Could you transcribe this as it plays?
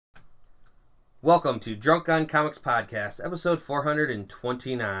Welcome to Drunk on Comics Podcast, episode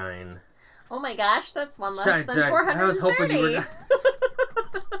 429. Oh my gosh, that's one less than 430. I was hoping you were...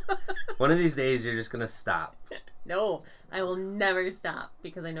 One of these days you're just going to stop. No, I will never stop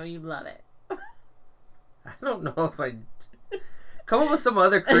because I know you love it. I don't know if I... Come up with some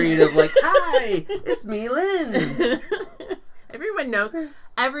other creative, like, hi, it's me, Lynn. Everyone knows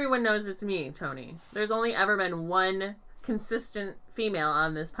it's me, Tony. There's only ever been one consistent female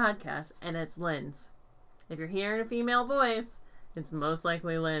on this podcast, and it's Lynn's. If you're hearing a female voice, it's most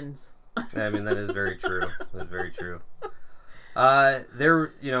likely Lynn's. I mean, that is very true. That's very true.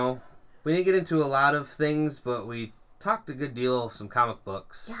 We didn't get into a lot of things, but we talked a good deal of some comic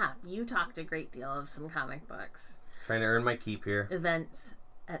books. Yeah, you talked a great deal of some comic books. Trying to earn my keep here. Events,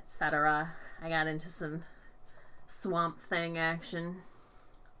 etc. I got into some Swamp Thing action.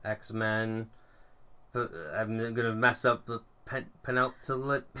 X-Men. I'm going to mess up the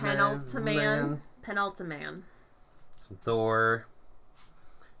Penultimate. Some Thor.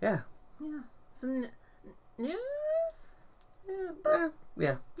 Yeah. Some news?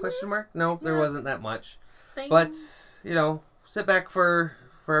 Yeah. Question mark? No, there wasn't that much. Things? But, sit back for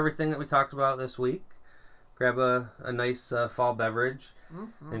everything that we talked about this week. Grab a nice fall beverage.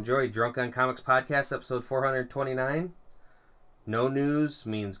 Mm-hmm. Enjoy Drunk on Comics Podcast, episode 429. No news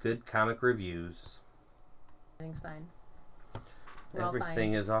means good comic reviews. Everything's fine.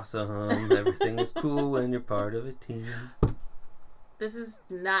 Everything is awesome. Everything is cool when you're part of a team. This is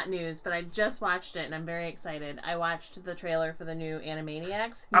not news, but I just watched it and I'm very excited. I watched the trailer for the new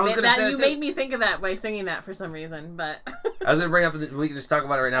Animaniacs. You made me think of that by singing that for some reason, but I was going to bring up, we can just talk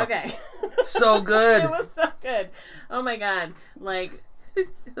about it right now. Okay. So good. It was so good. Oh my god. Like,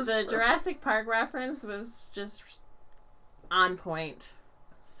 the Jurassic Park reference was just on point.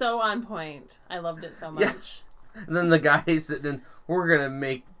 So on point. I loved it so much. Yeah. And then the guy sitting in, we're going to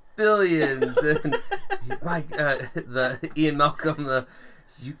make billions. And the Ian Malcolm,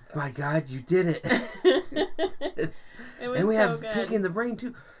 my God, you did it. It was and we so have good. Pinky and the Brain,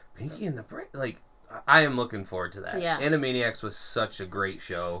 too. Pinky and the Brain. Like, I am looking forward to that. Yeah. Animaniacs was such a great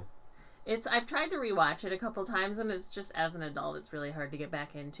show. I've tried to rewatch it a couple times, and it's just, as an adult, it's really hard to get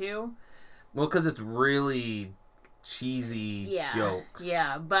back into. Well, because it's really cheesy jokes.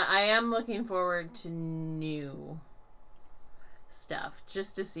 Yeah, but I am looking forward to new stuff,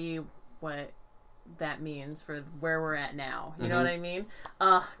 just to see what that means for where we're at now. You know what I mean?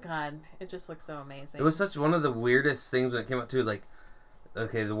 Oh, God. It just looks so amazing. It was such one of the weirdest things when it came out, too. Like,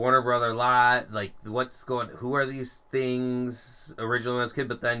 okay, the Warner Brother lot, like, who are these things originally when I was a kid?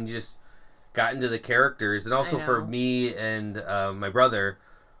 But then you just got into the characters. And also for me and my brother,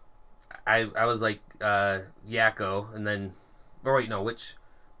 I was like Yakko, and then,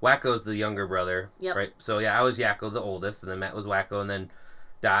 Wacko's the younger brother, right? So yeah, I was Yakko, the oldest, and then Matt was Wacko, and then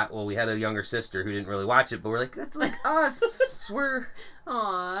Dot. Well, we had a younger sister who didn't really watch it, but we're like, that's like us. We're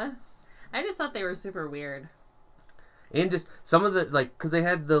Aww. I just thought they were super weird. And just some of the, like, because they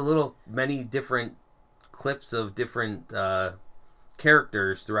had the many different clips of different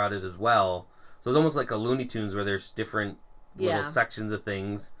characters throughout it as well. So it was almost like a Looney Tunes where there's different little sections of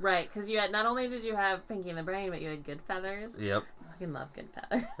things. Right, because you had, not only did you have Pinky and the Brain, but you had Good Feathers. Yep. I fucking love Good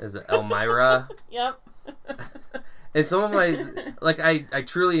Feathers. There's Elmira. Yep. And some of my, like, I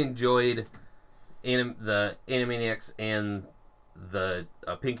truly enjoyed the Animaniacs and the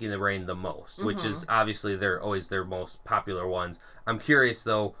Pinky and the Brain the most, which is obviously they're always their most popular ones. I'm curious,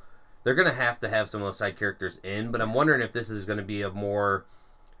 though, they're going to have some of those side characters in, but I'm wondering if this is going to be a more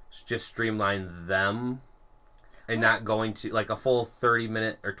just streamline them and not going to, like, a full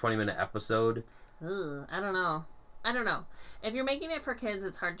 30-minute or 20-minute episode. Ooh, I don't know. If you're making it for kids,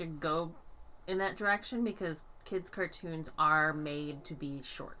 it's hard to go in that direction because kids' cartoons are made to be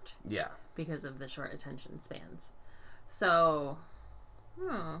short. Yeah. Because of the short attention spans. So,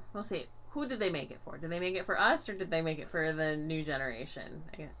 we'll see. Who did they make it for? Did they make it for us, or did they make it for the new generation?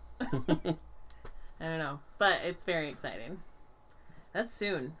 I don't know. But it's very exciting. That's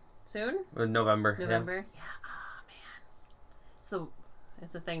soon. Soon? November. Yeah. Oh, man.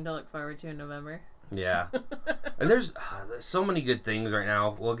 It's a thing to look forward to in November. Yeah. And there's so many good things right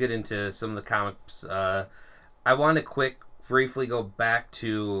now. We'll get into some of the comics. I want to briefly go back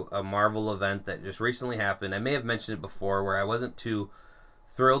to a Marvel event that just recently happened. I may have mentioned it before, where I wasn't too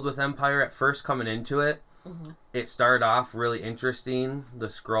thrilled with Empire at first coming into it. Mm-hmm. It started off really interesting. The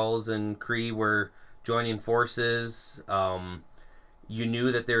Skrulls and Kree were joining forces. You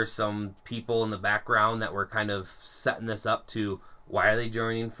knew that there's some people in the background that were kind of setting this up to, why are they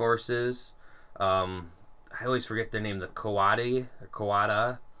joining forces? I always forget their name, the Coati,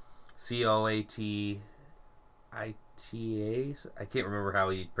 Coata, Coati. I can't remember how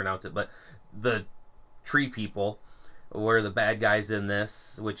you pronounce it, but the tree people were the bad guys in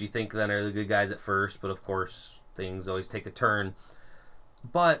this, which you think then are the good guys at first, but of course things always take a turn.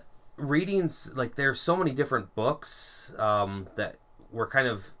 But readings, like, there's so many different books that were kind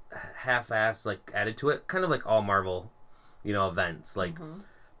of half-assed, like, added to it, kind of like all Marvel, events, like.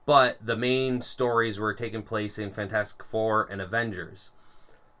 But the main stories were taking place in Fantastic Four and Avengers.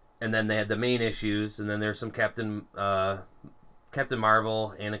 And then they had the main issues, and then there's some Captain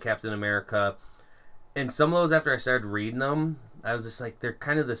Marvel and a Captain America. And some of those, after I started reading them, I was just like, they're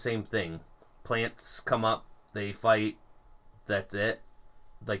kind of the same thing. Plants come up, they fight, that's it.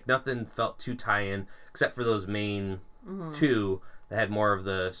 Like, nothing felt too tie-in, except for those main two that had more of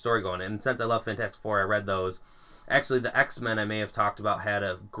the story going. And since I love Fantastic Four, I read those. Actually, the X-Men I may have talked about had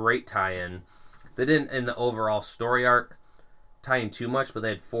a great tie-in. They didn't, in the overall story arc, tie in too much, but they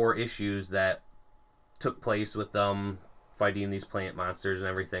had 4 issues that took place with them fighting these plant monsters and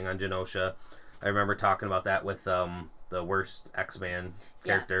everything on Genosha. I remember talking about that with the worst X-Man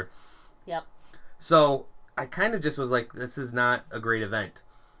character. Yes. Yep. So I kind of just was like, this is not a great event.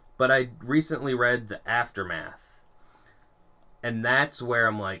 But I recently read The Aftermath. And that's where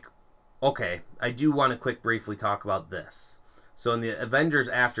I'm like, okay, I do want to briefly talk about this. So in the Avengers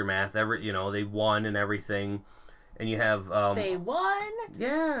Aftermath, they won and everything. And you have... they won?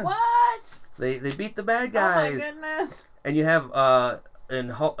 Yeah. What? They beat the bad guys. Oh my goodness. And you have...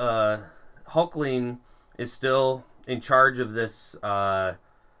 Hulkling is still in charge of this...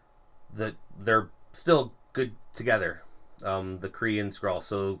 they're still good together. The Kree and Skrull.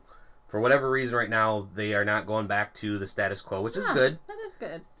 So, for whatever reason right now, they are not going back to the status quo, which is good. That is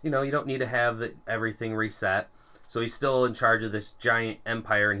good. You don't need to have everything reset. So he's still in charge of this giant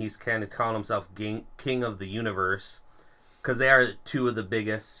empire, and he's kind of calling himself king of the universe, because they are 2 of the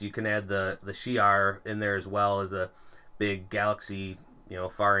biggest. You can add the Shi'ar in there as well as a big galaxy,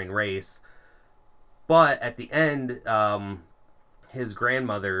 faring race. But at the end, his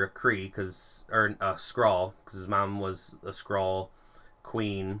grandmother, Kree, Skrull, because his mom was a Skrull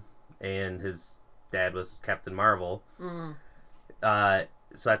queen, and his dad was Captain Marvel.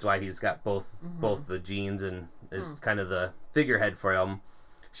 So that's why he's got both the genes and is kind of the figurehead for him.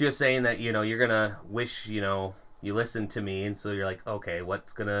 She was saying that, you're going to wish, you listened to me. And so you're like, okay,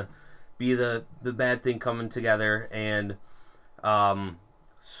 what's going to be the bad thing coming together? And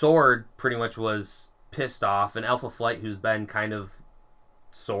Sword pretty much was pissed off. And Alpha Flight, who's been kind of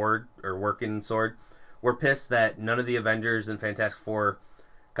Sword or working Sword, were pissed that none of the Avengers and Fantastic Four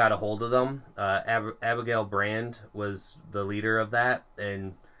got a hold of them. Abigail Brand was the leader of that,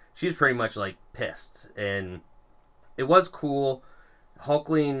 and she's pretty much like pissed. And it was cool.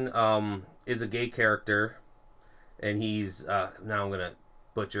 Hulkling is a gay character, and he's now I'm gonna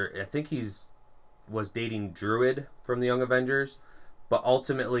butcher. I think was dating Druid from the Young Avengers, but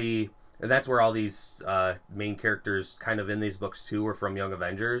ultimately, and that's where all these main characters kind of in these books too were from Young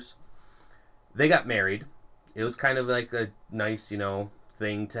Avengers. They got married. It was kind of like a nice,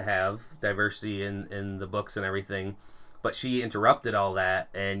 thing to have diversity in the books and everything, but she interrupted all that,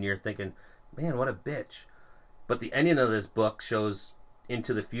 and you're thinking, man, what a bitch. But the ending of this book shows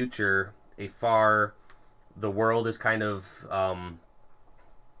into the future, the world is kind of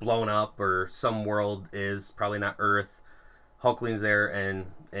blown up, or some world is, probably not Earth. Hulkling's there,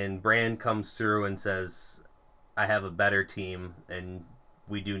 and Brand comes through and says, I have a better team, and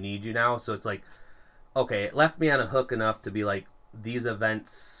we do need you now. So it's like, okay, it left me on a hook enough to be like, these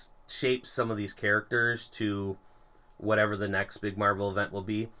events shape some of these characters to whatever the next big Marvel event will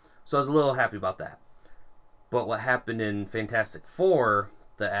be. So I was a little happy about that. But what happened in Fantastic Four,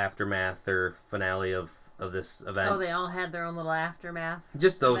 the aftermath or finale of this event... Oh, they all had their own little aftermath?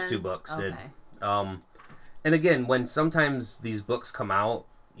 Just those events? 2 books did. Okay. And again, when sometimes these books come out,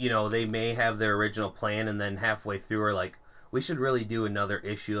 they may have their original plan, and then halfway through are like, we should really do another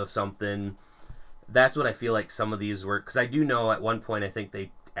issue of something. That's what I feel like some of these were, because I do know at one point I think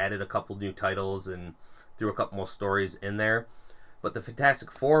they added a couple new titles and threw a couple more stories in there. But the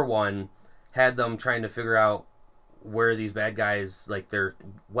Fantastic Four one had them trying to figure out where these bad guys, like, their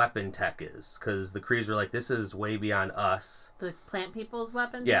weapon tech is, because the Krees were like, this is way beyond us. The plant people's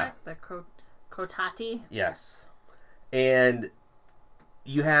weapon tech? The Crotati? Yes. And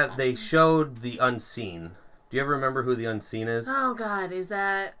they showed the Unseen. Do you ever remember who the Unseen is? Oh, God, is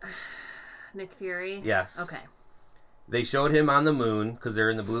that Nick Fury? Yes. Okay. They showed him on the moon, because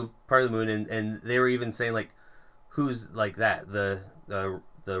they're in the blue part of the moon, and they were even saying, like, who's like that? The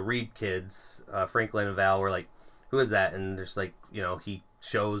Reed kids, Franklin and Val, were like, who is that? And there's like, he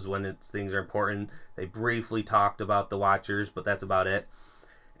shows when things are important. They briefly talked about the Watchers, but that's about it.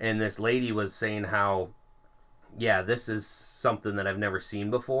 And this lady was saying how yeah, this is something that I've never seen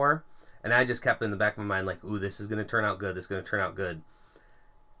before. And I just kept in the back of my mind, like, ooh, this is going to turn out good. This is going to turn out good.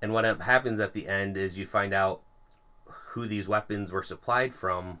 And what happens at the end is you find out who these weapons were supplied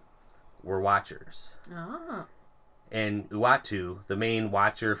from were Watchers. Oh. And Uatu, the main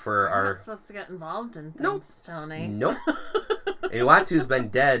Watcher for We're our... not supposed to get involved in things, Nope. Tony. Nope. And Uatu's been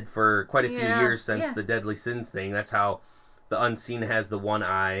dead for quite a few Yeah, years since yeah. the Deadly Sins thing. That's how the Unseen has the one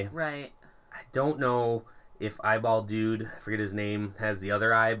eye. Right. I don't know if Eyeball Dude, I forget his name, has the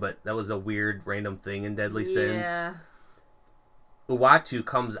other eye, but that was a weird random thing in Deadly Sins. Yeah. Uatu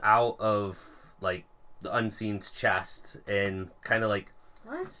comes out of, like, the Unseen's chest and kind of like...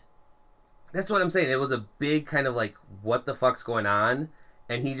 What? That's what I'm saying. It was a big kind of like, what the fuck's going on?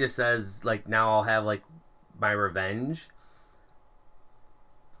 And he just says, like, now I'll have, like, my revenge.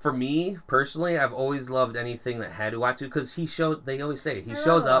 For me, personally, I've always loved anything that had Uatu, because they always say, he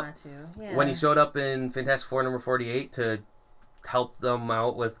shows up. Yeah. When he showed up in Fantastic Four number 48 to help them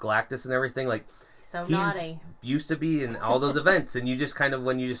out with Galactus and everything, like, So he's naughty. used to be in all those events, and you just kind of,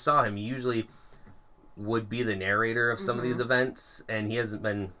 when you just saw him, he usually would be the narrator of some of these events, and he hasn't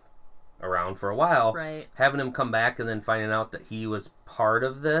been around for a while. Right. Having him come back and then finding out that he was part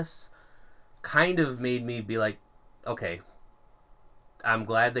of this kind of made me be like, okay, I'm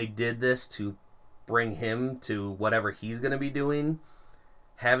glad they did this to bring him to whatever he's going to be doing.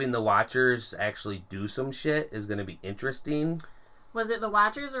 Having the Watchers actually do some shit is going to be interesting. Was it the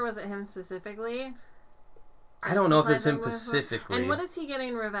Watchers or was it him specifically? I don't know if it's him Supplied them with- specifically. And what is he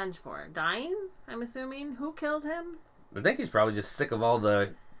getting revenge for? Dying, I'm assuming? Who killed him? I think he's probably just sick of all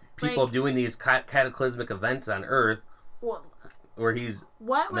the people Like- doing these cataclysmic events on Earth Well, where he's...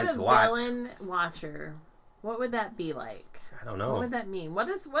 what would Meant a to watch. villain Watcher, what would that be like? I don't What know. would that mean? What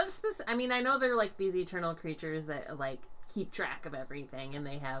specific? I mean, I know they're like these eternal creatures that like keep track of everything and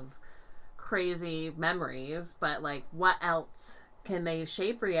they have crazy memories, but like what else? Can they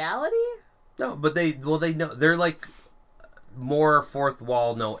shape reality? No, but they know, they're like more fourth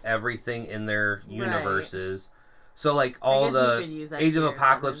wall, know everything in their universes. So like all guess you could use the that Age to of your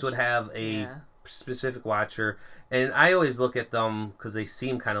Apocalypse advantage. would have a Yeah. specific Watcher, and I always look at them because they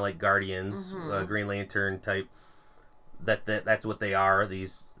seem kind of like Guardians, Mm-hmm. Green Lantern type. That's what they are.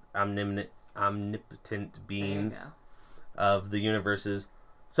 These omnipotent beings of the universes.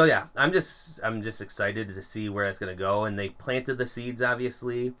 So yeah, I'm just excited to see where it's gonna go. And they planted the seeds,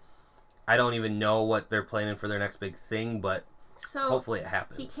 obviously. I don't even know what they're planning for their next big thing, but So hopefully it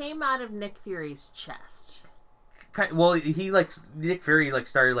happens. he came out of Nick Fury's chest. Well, he like Nick Fury like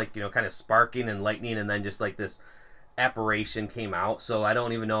started like, you know, kind of sparking and lightning, and then just like this apparition came out. So I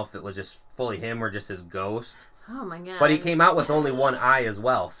don't even know if it was just fully him or just his ghost. Oh my god! But he came out with only one eye as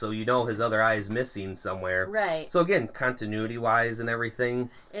well, so you know his other eye is missing somewhere. Right. So again, continuity wise and everything.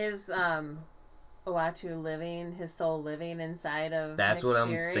 Is Uatu living, his soul living inside of That's Nick what I'm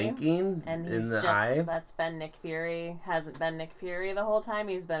Fury? thinking. And in he's the just, eye. that's been Nick Fury. Hasn't been Nick Fury the whole time.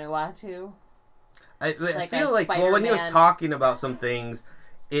 He's been Uatu. I like feel a like, well, when he was Spider-Man. talking about some things,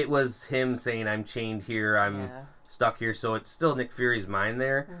 it was him saying, I'm chained here, I'm Yeah. stuck here, so it's still Nick Fury's mind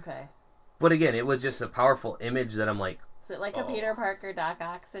there. Okay. But again, it was just a powerful image that I'm like, Is it like a Peter Parker Doc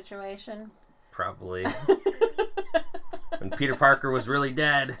Ock situation? probably. When Peter Parker was really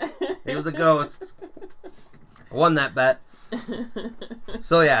dead, he was a ghost. I won that bet.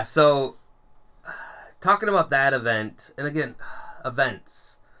 So yeah, talking about that event, and again,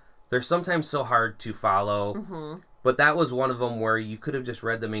 events, they're sometimes so hard to follow. Mm-hmm. But that was one of them where you could have just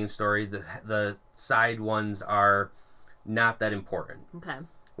read the main story. The side ones are not that important. Okay.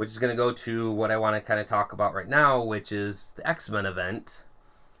 Which is going to go to what I want to kind of talk about right now, which is the X-Men event,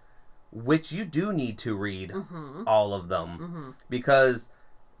 which you do need to read all of them because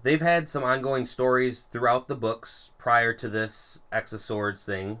they've had some ongoing stories throughout the books prior to this X of Swords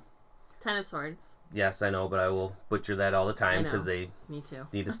thing. Ten of Swords. Yes, I know, but I will butcher that all the time because they Me too.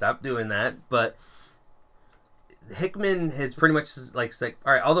 need to stop doing that. But Hickman has pretty much like said,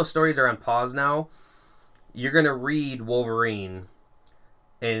 all right, all those stories are on pause now. You're going to read Wolverine,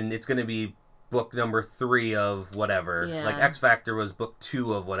 and it's going to be book number 3 of whatever. Yeah. Like X Factor was book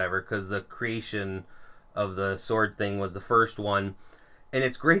 2 of whatever, because the creation of the sword thing was the first one. And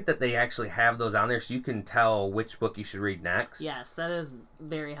it's great that they actually have those on there so you can tell which book you should read next. Yes, that is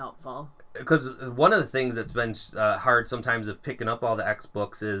very helpful. Because one of the things that's been hard sometimes of picking up all the X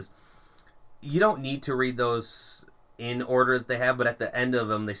books is you don't need to read those in order that they have, but at the end of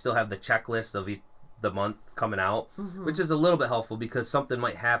them, they still have the checklist of the month coming out, which is a little bit helpful because something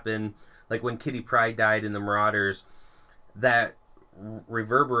might happen, like when Kitty Pryde died in the Marauders, that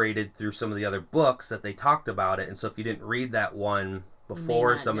reverberated through some of the other books that they talked about it. And so if you didn't read that one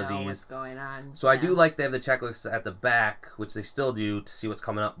before some of know these. what's going on. So I do like they have the checklist at the back, which they still do to see what's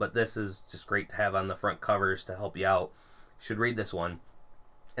coming up, but this is just great to have on the front covers to help you out. You should read this one.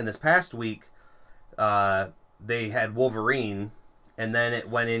 And this past week, they had Wolverine, and then it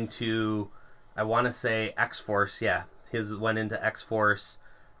went into, I want to say, X-Force. Yeah, his went into X-Force,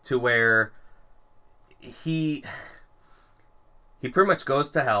 to where he pretty much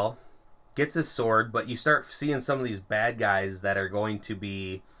goes to hell, gets his sword, but you start seeing some of these bad guys that are going to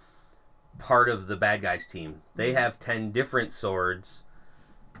be part of the bad guys team. They have 10 different swords,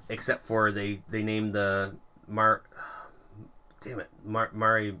 except for they named the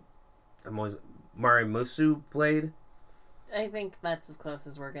Marimusu blade. I think that's as close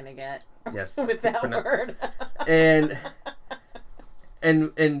as we're gonna get. Yes, with that word. and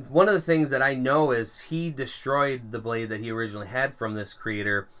one of the things that I know is he destroyed the blade that he originally had from this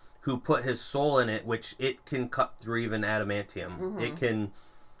creator, who put his soul in it, which it can cut through even adamantium. Mm-hmm.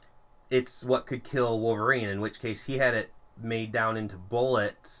 It's what could kill Wolverine, in which case he had it made down into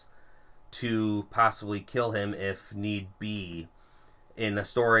bullets to possibly kill him if need be, in a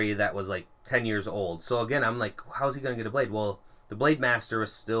story that was like 10 years old. So again, I'm like, how's he going to get a blade? Well, the Blade Master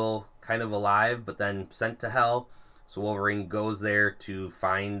was still kind of alive, but then sent to hell. So Wolverine goes there to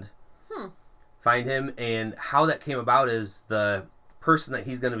find him. And how that came about is the person that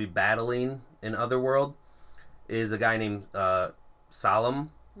he's going to be battling in Otherworld is a guy named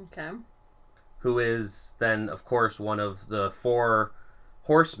Solemn. Okay. Who is then, of course, one of the 4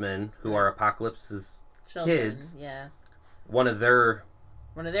 horsemen who are Apocalypse's kids. Yeah. One of their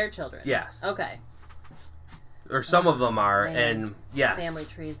children. Yes. Okay. Or some of them are, man. and yes. Family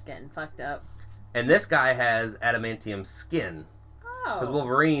tree's getting fucked up. And this guy has adamantium skin. Oh. Because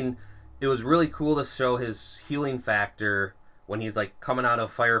Wolverine, it was really cool to show his healing factor when he's like coming out of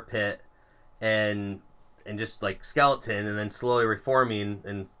a fire pit and just like skeleton and then slowly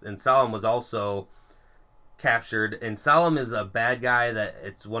reforming. And Solemn was also captured. And Solemn is a bad guy that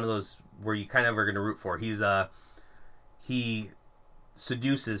it's one of those where you kind of are going to root for. He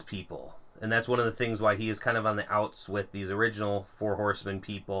seduces people. And that's one of the things why he is kind of on the outs with these original 4 Horsemen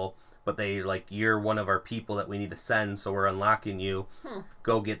people. But they like, you're one of our people that we need to send, so we're unlocking you.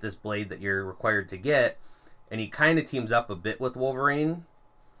 Go get this blade that you're required to get. And he kind of teams up a bit with Wolverine.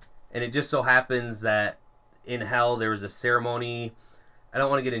 And it just so happens that in hell there was a ceremony. I don't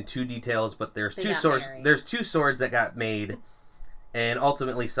want to get into too details, but there's two swords. There's 2 swords that got made, and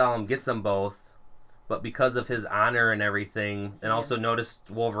ultimately Solemn gets them both. But because of his honor and everything, and also noticed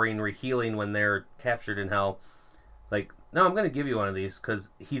Wolverine rehealing when they're captured in hell, like, no, I'm going to give you one of these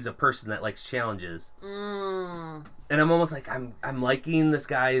because he's a person that likes challenges. And I'm almost like, I'm liking this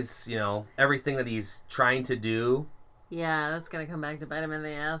guy's, everything that he's trying to do. Yeah, that's going to come back to bite him in the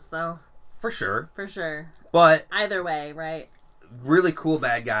ass, though. For sure. For sure. But either way, right? Really cool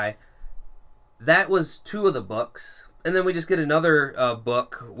bad guy. That was 2 of the books. And then we just get another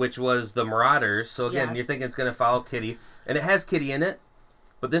book, which was The Marauders. So again, you're thinking it's going to follow Kitty. And it has Kitty in it.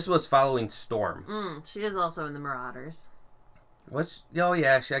 But this was following Storm. She is also in The Marauders. Oh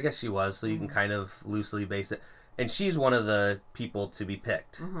yeah, I guess she was. So you can kind of loosely base it. And she's one of the people to be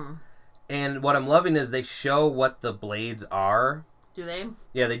picked. And what I'm loving is they show what the blades are. Do they?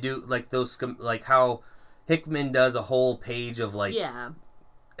 Yeah, they do. Like those, like how Hickman does a whole page of like... Yeah.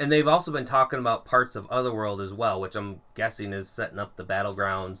 And they've also been talking about parts of Otherworld as well, which I'm guessing is setting up the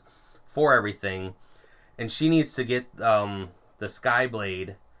battlegrounds for everything. And she needs to get the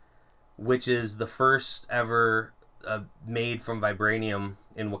Skyblade, which is the first ever made from vibranium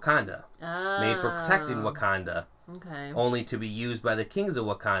in Wakanda. Made for protecting Wakanda. Okay. Only to be used by the kings of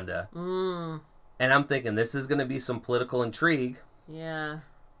Wakanda. And I'm thinking this is going to be some political intrigue. Yeah.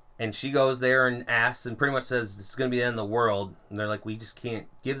 And she goes there and asks and pretty much says, this is going to be the end of the world. And they're like, we just can't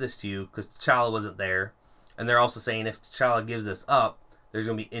give this to you because T'Challa wasn't there. And they're also saying if T'Challa gives this up, there's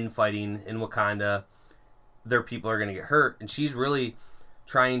going to be infighting in Wakanda. Their people are going to get hurt. And she's really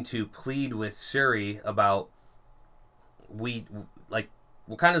trying to plead with Shuri about,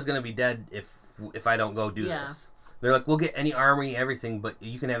 Wakanda's going to be dead if I don't go do this. They're like, we'll get any armory, everything, but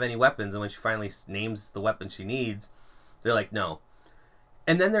you can have any weapons. And when she finally names the weapon she needs, they're like, no.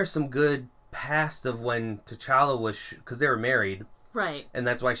 And then there's some good past of when T'Challa was... Because they were married. Right. And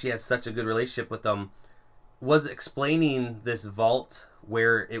that's why she has such a good relationship with them. Was explaining this vault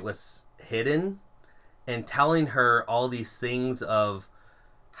where it was hidden. And telling her all these things of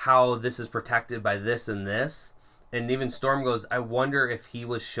how this is protected by this and this. And even Storm goes, I wonder if he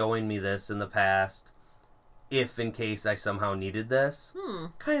was showing me this in the past. If in case I somehow needed this.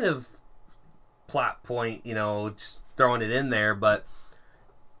 Kind of plot point, just throwing it in there. But...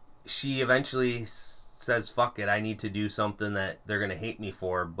 she eventually says, fuck it, I need to do something that they're going to hate me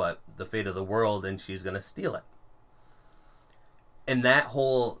for, but the fate of the world, and she's going to steal it. And the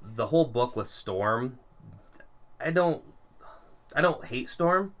whole book with Storm, I don't hate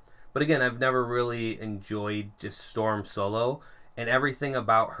Storm, but again, I've never really enjoyed just Storm solo, and everything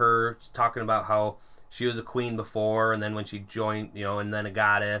about her, talking about how she was a queen before, and then when she joined, and then a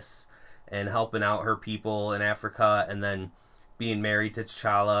goddess, and helping out her people in Africa, and then being married to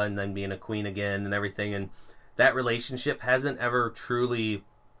T'Challa, and then being a queen again, and everything, and that relationship hasn't ever truly,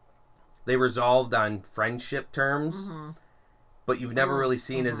 they resolved on friendship terms, but you've never really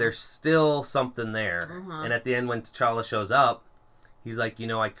seen is there's still something there. And at the end, when T'Challa shows up, he's like,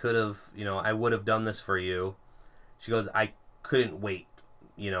 I could have, I would have done this for you. She goes, I couldn't wait.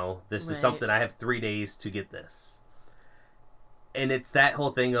 This is something, I have 3 days to get this. And it's that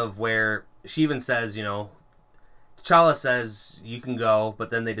whole thing of where she even says, T'Challa says, you can go,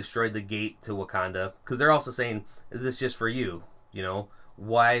 but then they destroyed the gate to Wakanda. Because they're also saying, is this just for you?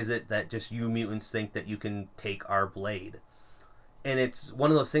 Why is it that just you mutants think that you can take our blade? And it's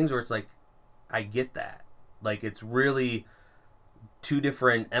one of those things where it's like, I get that. Like, it's really two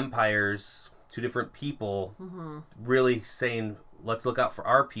different empires, two different people really saying, let's look out for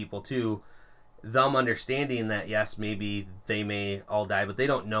our people too. Them understanding that, yes, maybe they may all die, but they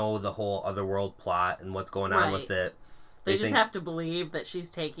don't know the whole otherworld plot and what's going on with it. They just have to believe that she's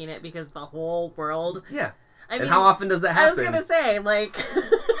taking it because the whole world... Yeah. And how often does that happen? I was going to say, like...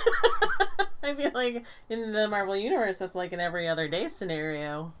 I feel like in the Marvel Universe, that's like an every other day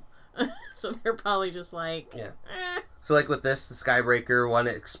scenario. So they're probably just like... Yeah. So like with this, the Skybreaker one,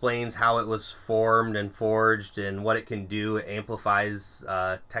 it explains how it was formed and forged and what it can do. It amplifies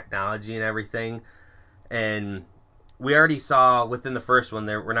technology and everything. And we already saw within the first one,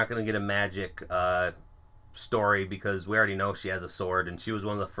 we're not going to get a magic story because we already know she has a sword, and she was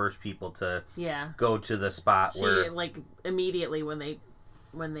one of the first people to go to the spot where... like, immediately when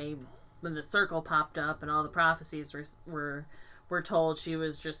the circle popped up and all the prophecies were told, she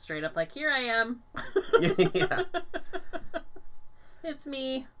was just straight up like, here I am. Yeah. It's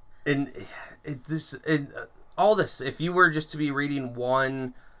me. And all this, if you were just to be reading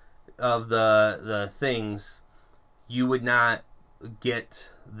one of the things, you would not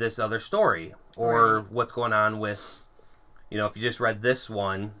get this other story or what's going on with, if you just read this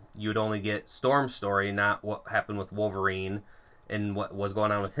one, you would only get Storm's story, not what happened with Wolverine and what was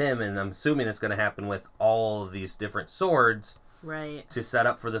going on with him. And I'm assuming it's going to happen with all of these different swords. Right. To set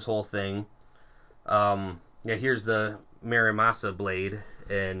up for this whole thing. Here's the Muramasa blade,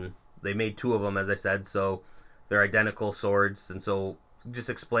 and they made two of them, as I said, so they're identical swords. And so just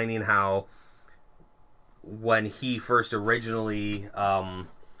explaining how when he first originally,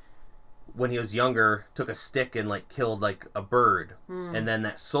 when he was younger, took a stick and like killed like a bird, and then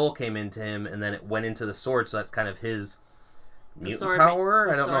that soul came into him, and then it went into the sword, so that's kind of his mutant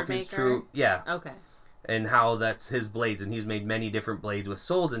power. I don't know if he's true. Yeah. Okay. And how that's his blades, and he's made many different blades with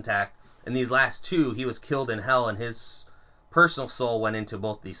souls intact. And these last two, he was killed in hell, and his personal soul went into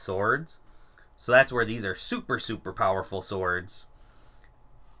both these swords. So that's where these are super, super powerful swords.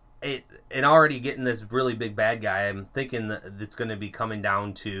 And already getting this really big bad guy, I'm thinking that it's going to be coming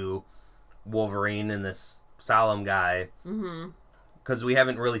down to Wolverine and this Solemn guy. Because we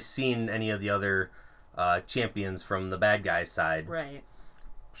haven't really seen any of the other champions from the bad guy side. Right.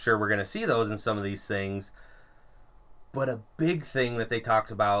 Sure, we're going to see those in some of these things. But a big thing that they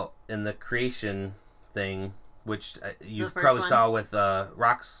talked about in the creation thing, which you probably saw with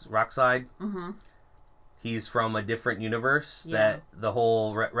Rockside. He's from a different universe that the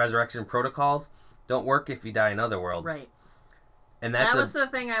whole resurrection protocols don't work if you die in Otherworld. Right. And that was the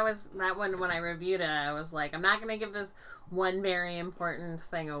thing when I reviewed it, I was like, I'm not going to give this one very important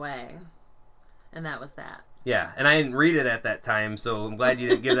thing away. And that was that. Yeah, and I didn't read it at that time, so I'm glad you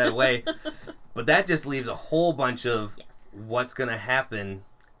didn't give that away. But that just leaves a whole bunch of what's going to happen,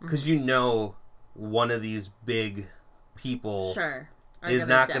 because one of these big people is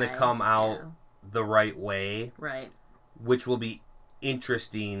not going to come out the right way. Right. Which will be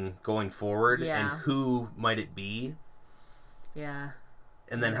interesting going forward, and who might it be. Yeah.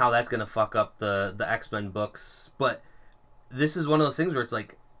 And then how that's going to fuck up the X-Men books. But this is one of those things where it's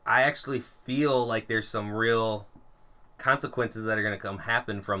like, I actually feel like there's some real consequences that are going to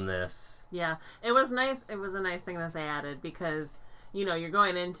happen from this. Yeah. It was nice. It was a nice thing that they added because, you're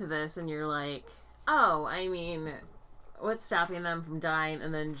going into this and you're like, oh, I mean, what's stopping them from dying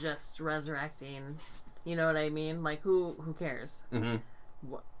and then just resurrecting? You know what I mean? Like, who cares? Mm-hmm.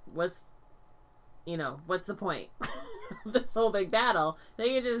 What's the point? this whole big battle.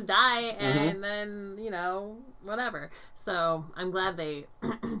 They could just die and then, whatever. So I'm glad they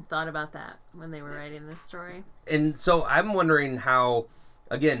thought about that when they were writing this story. And so I'm wondering how,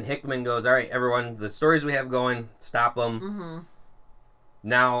 again, Hickman goes, all right, everyone, the stories we have going, stop them. Mm-hmm.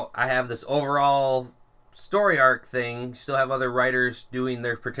 Now I have this overall story arc thing. You still have other writers doing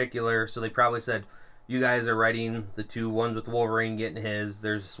their particular, so they probably said, you guys are writing the two ones with Wolverine getting his.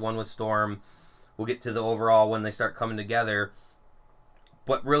 There's one with Storm. We'll get to the overall when they start coming together.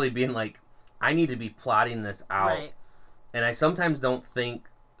 But really being like, I need to be plotting this out. Right. And I sometimes don't think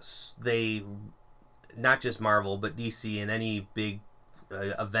they, not just Marvel, but DC and any big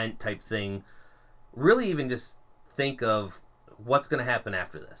event type thing, really even just think of what's going to happen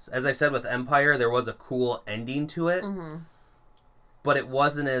after this. As I said with Empire, there was a cool ending to it, but it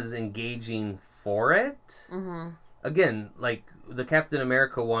wasn't as engaging for it. Again, like the Captain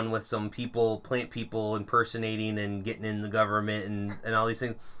America one with some plant people impersonating and getting in the government and all these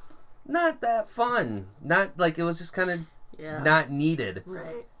things. Not that fun. Not like, it was just kind of not needed.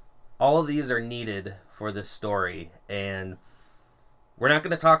 Right. All of these are needed for this story, and we're not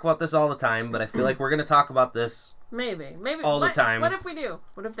going to talk about this all the time, but I feel like we're going to talk about this maybe all the time. What if we do?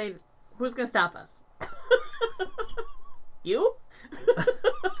 What if who's going to stop us? You?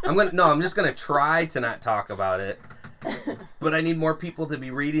 I'm just going to try to not talk about it, but I need more people to be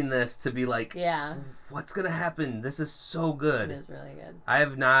reading this to be like, what's going to happen? This is so good. It is really good. I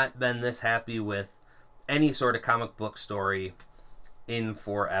have not been this happy with any sort of comic book story in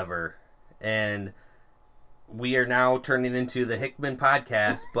forever. And we are now turning into the Hickman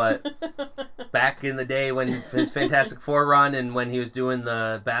podcast, but back in the day when his Fantastic Four run and when he was doing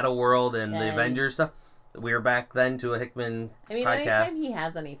the Battle World and the Avengers stuff, we were back then to a Hickman podcast. Anytime he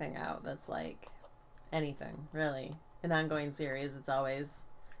has anything out that's like anything, really, an ongoing series, it's always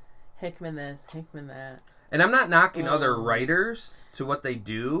Hickman this, Hickman that. And I'm not knocking other writers to what they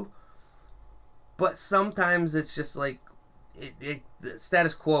do, but sometimes it's just like the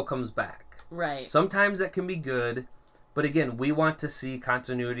status quo comes back. Right. Sometimes that can be good, but again, we want to see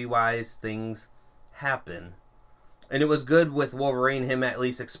continuity-wise things happen. And it was good with Wolverine, him at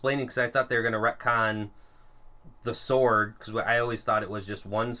least explaining, because I thought they were going to retcon the sword, because I always thought it was just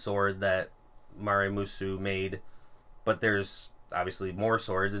one sword that Musu made, but there's obviously more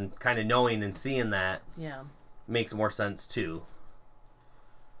swords, and kind of knowing and seeing that makes more sense too.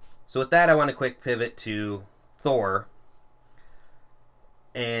 So with that, I want to quick pivot to Thor.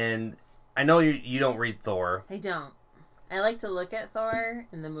 And I know you don't read Thor. I don't. I like to look at Thor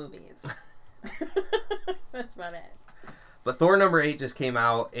in the movies. That's about it. But Thor number 8 just came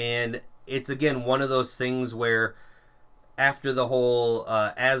out, and it's again one of those things where after the whole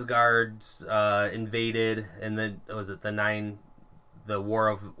Asgard's invaded, and then was it the War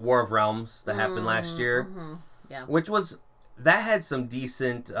of Realms that happened last year, which that had some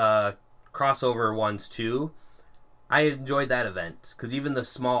decent crossover ones too. I enjoyed that event because even the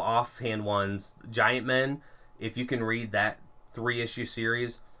small offhand ones, Giant Men, if you can read that 3-issue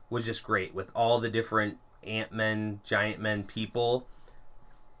series, was just great with all the different Ant-Men, Giant Men people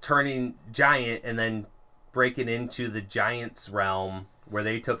turning giant and then breaking into the Giants realm where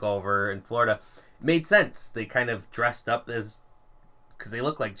they took over in Florida. It made sense. They kind of dressed up because they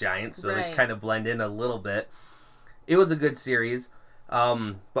look like giants, so they kind of blend in a little bit. It was a good series.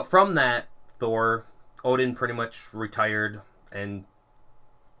 But from that, Thor, Odin pretty much retired, and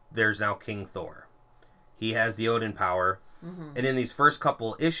there's now King Thor. He has the Odin power. And in these first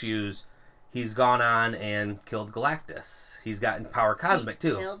couple issues, he's gone on and killed Galactus. He's gotten power cosmic,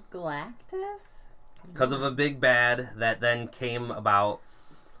 too. Killed Galactus? Because of a big bad that then came about.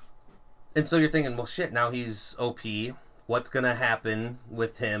 And so you're thinking, well, shit, now he's OP. What's going to happen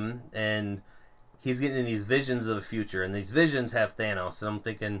with him? And he's getting these visions of the future, and these visions have Thanos. And I'm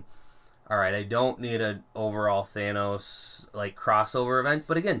thinking, all right, I don't need an overall Thanos like crossover event.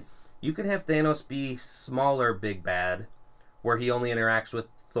 But again, you can have Thanos be smaller big bad, where he only interacts with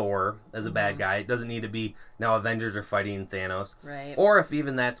Thor as a bad guy. It doesn't need to be now Avengers are fighting Thanos. Right. Or if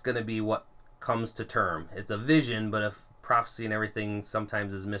even that's going to be what comes to term. It's a vision, but if prophecy and everything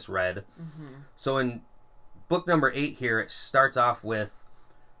sometimes is misread. So in book number 8 here, it starts off with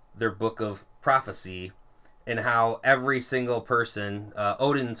their book of prophecy and how every single person,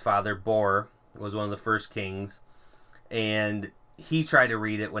 Odin's father, Bor, was one of the first kings, and he tried to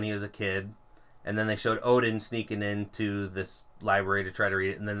read it when he was a kid. And then they showed Odin sneaking into this library to try to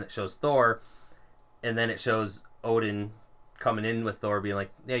read it. And then it shows Thor. And then it shows Odin coming in with Thor being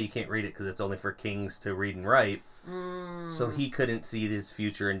like, yeah, you can't read it because it's only for kings to read and write. So he couldn't see his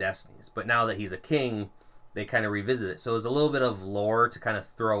future and destinies. But now that he's a king, they kind of revisit it. So it was a little bit of lore to kind of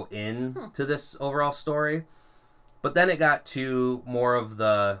throw in to this overall story. But then it got to more of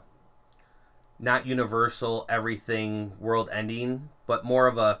the not universal everything world ending, but more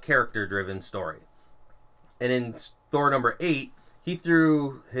of a character driven story. And in Thor number 8, he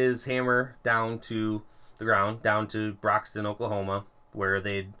threw his hammer down to the ground, down to Broxton, Oklahoma, where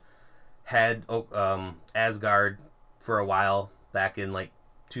they'd had Asgard for a while back in like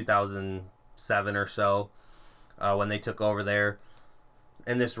 2007 or so, when they took over there.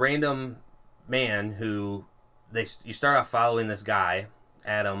 And this random man who you start off following this guy,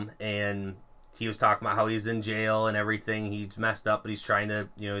 Adam, and he was talking about how he's in jail and everything. He's messed up, but he's trying to,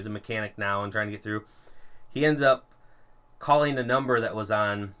 he's a mechanic now and trying to get through. He ends up calling a number that was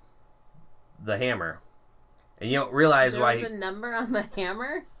on the hammer. And you don't realize why. There was a number on the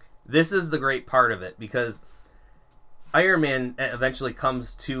hammer? This is the great part of it, because Iron Man eventually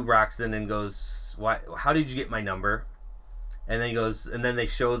comes to Broxton and goes, "Why? How did you get my number?" And then he goes, and then they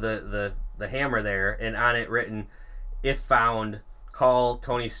show the hammer there, and on it written, "If found, call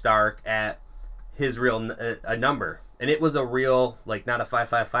Tony Stark at his real a number." And it was a real, like, not a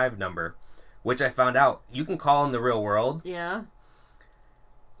 555 number, which I found out you can call in the real world. Yeah.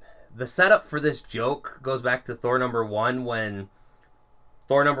 The setup for this joke goes back to Thor number 1, when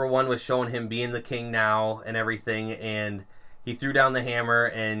Thor number 1 was showing him being the king now and everything, and he threw down the hammer,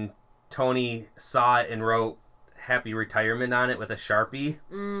 and Tony saw it and wrote "Happy Retirement" on it with a Sharpie.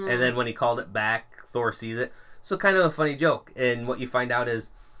 And then when he called it back, Thor sees it. So kind of a funny joke. And what you find out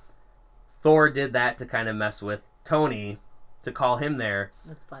is Thor did that to kind of mess with Tony, to call him there.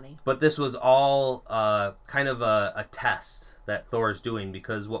 That's funny. But this was all kind of a test that Thor's doing,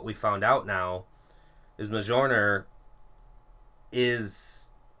 because what we found out now is Mjolnir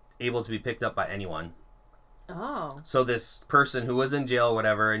is able to be picked up by anyone. Oh. So this person who was in jail or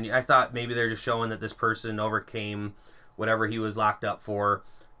whatever, and I thought maybe they're just showing that this person overcame whatever he was locked up for.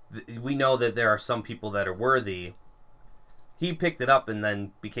 We know that there are some people that are worthy. He picked it up and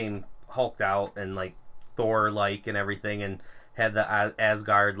then became hulked out and like Thor-like and everything, and had the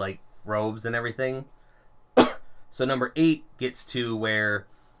Asgard like robes and everything. So number 8 gets to where,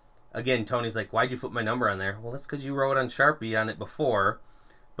 again, Tony's like, "Why'd you put my number on there?" Well, that's because you wrote on Sharpie on it before.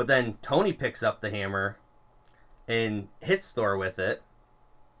 But then Tony picks up the hammer and hits Thor with it.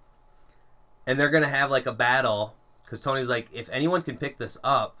 And they're going to have like a battle, because Tony's like, if anyone can pick this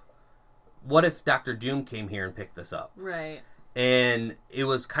up, what if Dr. Doom came here and picked this up? Right. And it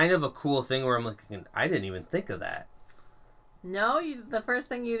was kind of a cool thing where I'm like, I didn't even think of that. No, the first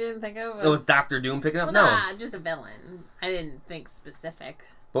thing you didn't think of was... It was Dr. Doom picking up? Well, no. Nah, just a villain. I didn't think specific.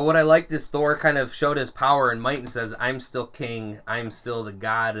 But what I liked is Thor kind of showed his power and might and says, "I'm still king. I'm still the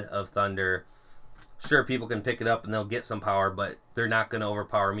god of thunder. Sure, people can pick it up and they'll get some power, but they're not going to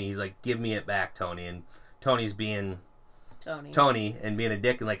overpower me." He's like, "Give me it back, Tony." And Tony's being Tony and being a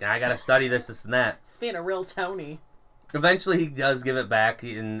dick and like, "I got to study this and that." He's being a real Tony. Eventually he does give it back,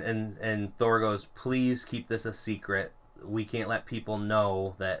 and Thor goes, "Please keep this a secret. We can't let people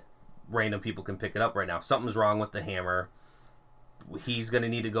know that random people can pick it up right now. Something's wrong with the hammer. He's going to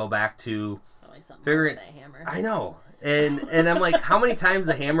need to go back to figuring that hammer." I know. And I'm like, how many times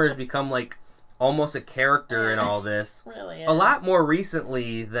the hammer has become like almost a character in all this? Really is. A lot more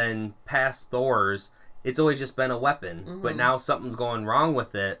recently than past Thors. It's always just been a weapon. But now something's going wrong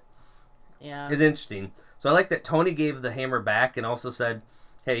with it. Yeah. It's interesting. So I like that Tony gave the hammer back and also said,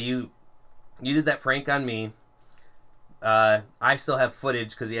 "Hey, you did that prank on me. I still have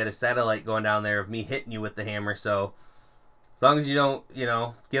footage," because he had a satellite going down there of me hitting you with the hammer. So as long as you don't,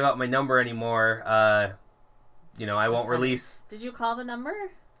 give out my number anymore, I won't release. Did you call the number?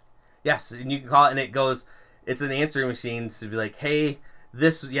 Yes, and you can call it, and it goes. It's an answering machine to be like, "Hey,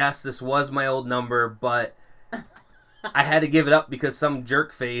 this was my old number, but I had to give it up because some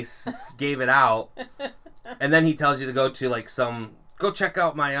jerk face gave it out." And then he tells you to go to like go check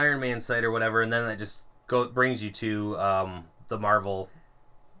out my Iron Man site or whatever, and then that just brings you to the Marvel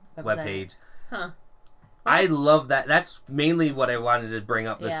webpage. Huh. I love that. That's mainly what I wanted to bring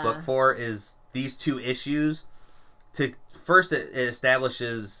up this Yeah. book for, is these 2 issues. First, it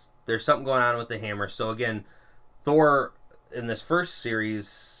establishes there's something going on with the hammer. So again, Thor in this first series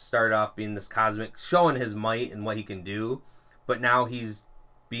started off being this cosmic, showing his might and what he can do, but now he's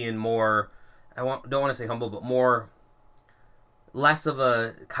being more, don't want to say humble, but less of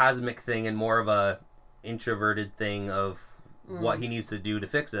a cosmic thing and more of a introverted thing of what he needs to do to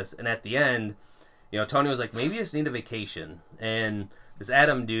fix this. And at the end, Tony was like, maybe I just need a vacation. And this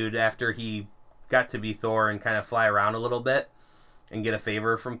Adam dude, after he got to be Thor and kind of fly around a little bit and get a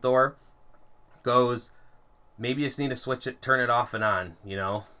favor from Thor, goes, maybe you just need to switch it, turn it off and on,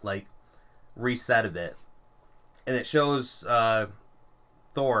 like reset a bit. And it shows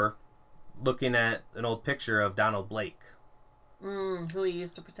Thor looking at an old picture of Donald Blake. Who he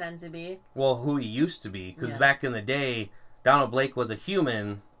used to pretend to be. Well, who he used to be. Because back in the day, Donald Blake was a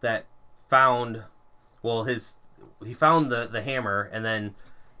human that found... Well, he found the hammer, and then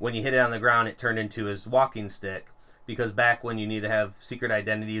when you hit it on the ground, it turned into his walking stick. Because back when you need to have secret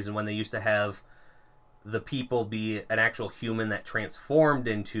identities, and when they used to have the people be an actual human that transformed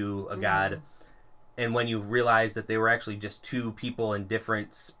into a god, and when you realized that they were actually just two people in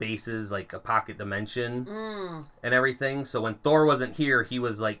different spaces, like a pocket dimension and everything. So when Thor wasn't here, he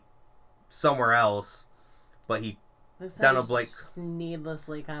was like somewhere else, but Donald Blake,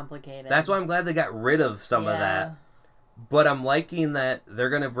 needlessly complicated. That's why I'm glad they got rid of some of that. But I'm liking that they're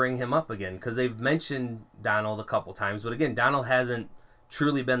going to bring him up again, because they've mentioned Donald a couple times. But again, Donald hasn't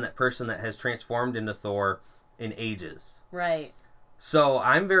truly been that person that has transformed into Thor in ages. Right. So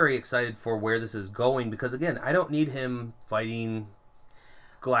I'm very excited for where this is going, because again, I don't need him fighting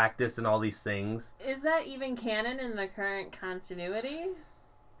Galactus and all these things. Is that even canon in the current continuity?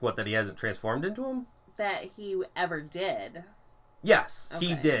 What, that he hasn't transformed into him? That he ever did. Yes, okay.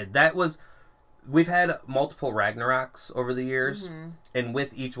 He did. We've had multiple Ragnaroks over the years, and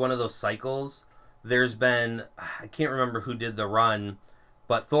with each one of those cycles, there's been, I can't remember who did the run,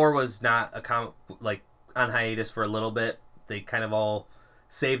 but Thor was not on hiatus for a little bit. They kind of all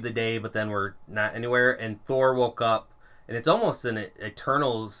saved the day, but then were not anywhere, and Thor woke up, and it's almost an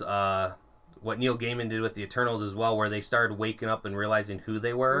Eternals, what Neil Gaiman did with the Eternals as well, where they started waking up and realizing who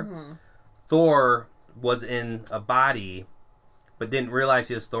they were. Thor was in a body, but didn't realize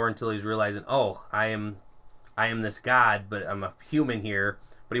he was Thor until he was realizing, oh, I am this god, but I'm a human here.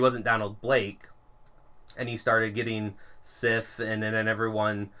 But he wasn't Donald Blake, and he started getting Sif and then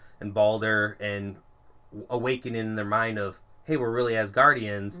everyone and Balder and awakening in their mind of, hey, we're really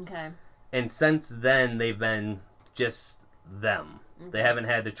Asgardians. Okay. And since then, they've been just them. Okay. They haven't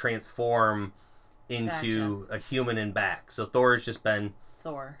had to transform into a human and back. So Thor has just been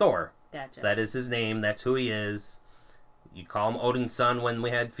Thor. Gotcha. That is his name. That's who he is. You call him Odin's son when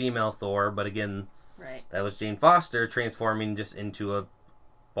we had female Thor, but again, that was Jane Foster transforming just into a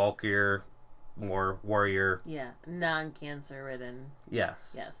bulkier, more warrior. Yeah, non-cancer ridden.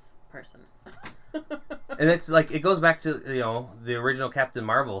 Yes, person. And it's like, it goes back to, the original Captain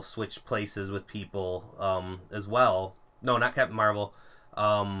Marvel switched places with people as well. No, not Captain Marvel.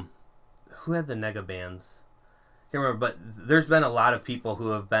 Who had the Nega bands? I can't remember, but there's been a lot of people who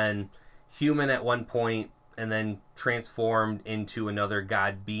have been human at one point and then transformed into another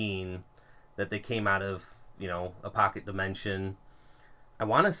god being that they came out of, a pocket dimension. I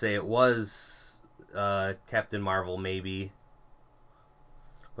want to say it was Captain Marvel, maybe,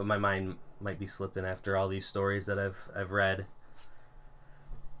 but my mind might be slipping after all these stories that I've read.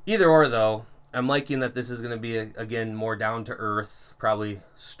 Either or, though, I'm liking that this is going to be, again, more down-to-earth, probably,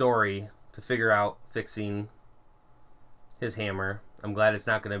 story to figure out fixing his hammer. I'm glad it's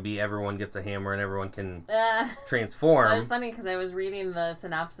not going to be everyone gets a hammer and everyone can transform. Well, it's funny because I was reading the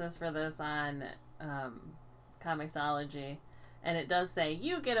synopsis for this on Comixology, and it does say,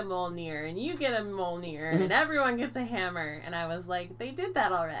 you get a Mjolnir, and you get a Mjolnir, and everyone gets a hammer. And I was like, they did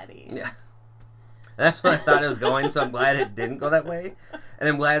that already. Yeah. That's what I thought it was going, so I'm glad it didn't go that way. And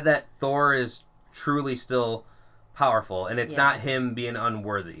I'm glad that Thor is truly still powerful, and it's not him being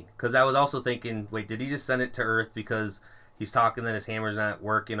unworthy. Because I was also thinking, wait, did he just send it to Earth because he's talking that his hammer's not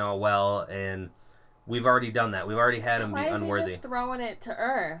working all well, and we've already done that. We've already had him be unworthy. Why is he just throwing it to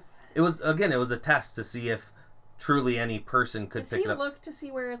Earth? It was a test to see if truly any person could pick it up. Does he look to see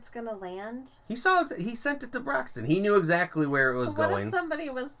where it's going to land? He sent it to Broxton. He knew exactly where it was going. What if somebody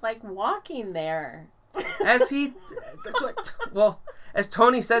was, walking there? As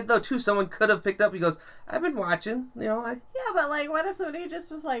Tony said, though, too, someone could have picked up. He goes, I've been watching, Yeah, but, what if somebody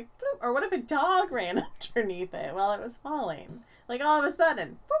just was like, boop, or what if a dog ran underneath it while it was falling? All of a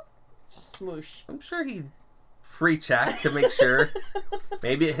sudden, boop, just smoosh. I'm sure he free check to make sure.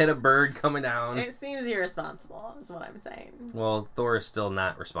 Maybe it hit a bird coming down. It seems irresponsible, is what I'm saying. Well, Thor is still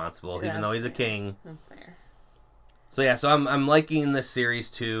not responsible, even though he's a king. That's fair. So yeah, I'm liking this series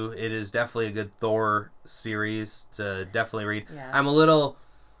too. It is definitely a good Thor series to definitely read. Yeah. I'm a little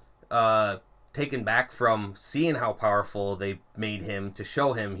taken back from seeing how powerful they made him to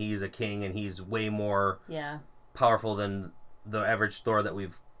show him he's a king and he's way more powerful than the average Thor that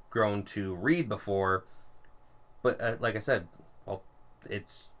we've grown to read before. But like I said,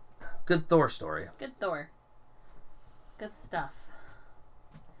 it's good Thor story. Good Thor. Good stuff.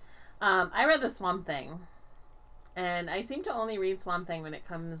 I read the Swamp Thing. And I seem to only read Swamp Thing when it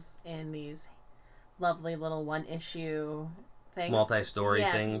comes in these lovely little one-issue things. Multi-story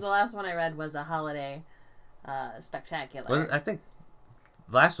things. The last one I read was a holiday spectacular. I think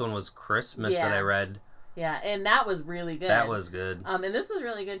last one was Christmas that I read. Yeah, and that was really good. That was good. And this was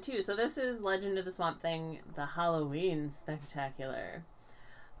really good too. So this is Legend of the Swamp Thing, the Halloween Spectacular.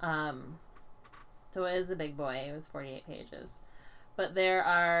 So it is a big boy. It was 48 pages. But there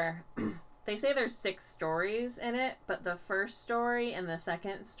are, they say there's 6 stories in it, but the first story and the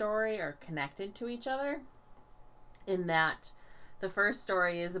second story are connected to each other. In that the first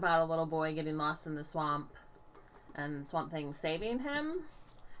story is about a little boy getting lost in the swamp and Swamp Thing saving him.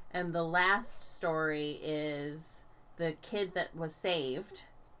 And the last story is the kid that was saved,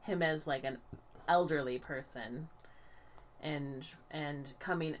 him as like an elderly person, and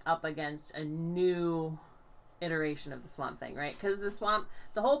coming up against a new iteration of the Swamp Thing, right? Because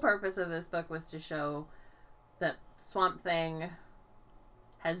the whole purpose of this book was to show that Swamp Thing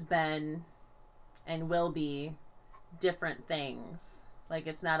has been and will be different things. Like,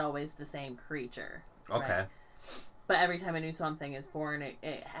 it's not always the same creature. Okay. Right? But every time a new Swamp Thing is born,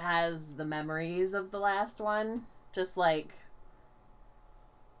 it has the memories of the last one. Just like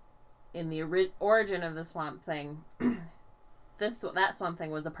in the origin of the Swamp Thing, that Swamp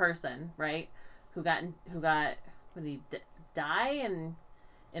Thing was a person, right? Who got would he die in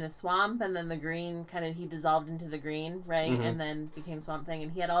a swamp, and then the green he dissolved into the green, right? Mm-hmm. And then became Swamp Thing,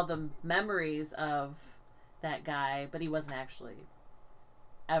 and he had all the memories of that guy, but he wasn't actually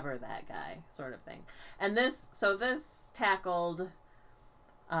ever that guy, sort of thing. And this tackled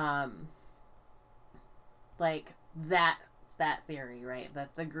like that theory, right?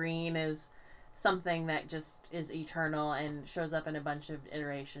 That the green is something that just is eternal and shows up in a bunch of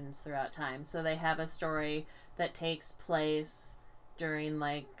iterations throughout time. So they have a story that takes place during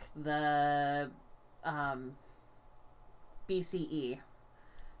like the BCE.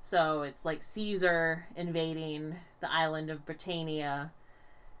 So it's like Caesar invading the island of Britannia,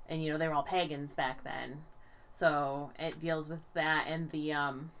 and they were all pagans back then. So it deals with that and the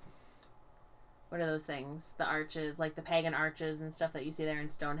what are those things? The arches, like the pagan arches and stuff that you see there in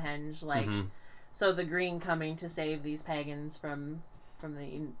Stonehenge, like mm-hmm. So the green coming to save these pagans from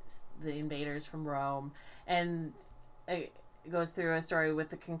the invaders from Rome, and it goes through a story with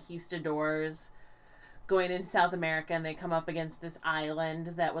the conquistadors going into South America, and they come up against this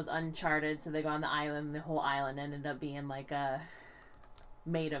island that was uncharted, so they go on the island, and the whole island ended up being like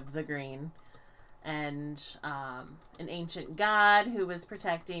made of the green. And an ancient god who was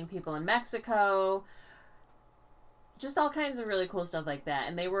protecting people in Mexico. Just all kinds of really cool stuff like that.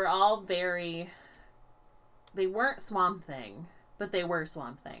 And they were all they weren't Swamp Thing, but they were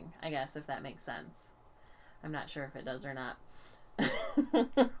Swamp Thing, I guess, if that makes sense. I'm not sure if it does or not.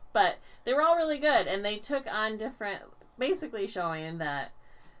 But they were all really good, and they took on different, basically showing that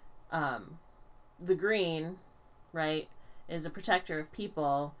the green, right, is a protector of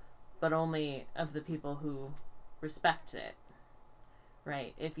people, but only of the people who respect it,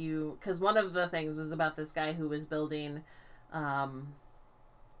 right? Because one of the things was about this guy who was building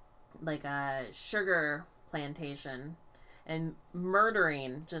like a sugar plantation and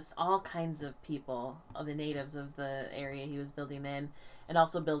murdering just all kinds of people, of the natives of the area he was building in, and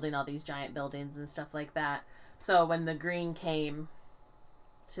also building all these giant buildings and stuff like that. So when the green came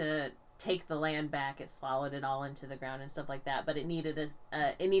to take the land back, it swallowed it all into the ground and stuff like that. But it needed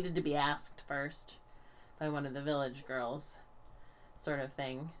to be asked first by one of the village girls, sort of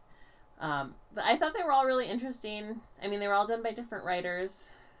thing. But I thought they were all really interesting. I mean, they were all done by different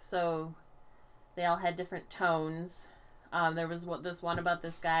writers, so they all had different tones. There was this one about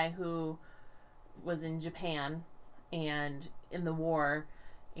this guy who was in Japan and in the war,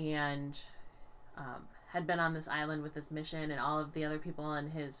 and had been on this island with this mission, and all of the other people in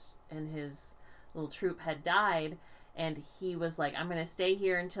his little troop had died, and he was like, I'm going to stay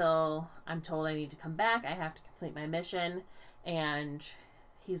here until I'm told I need to come back. I have to complete my mission. And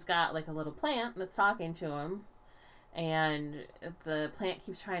he's got like a little plant that's talking to him, and the plant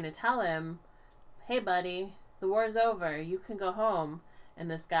keeps trying to tell him, hey buddy, the war's over, you can go home.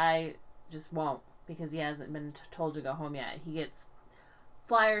 And this guy just won't, because he hasn't been told to go home yet. He gets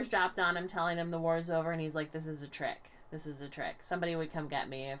flyers dropped on him telling him the war's over, and he's like, this is a trick. Somebody would come get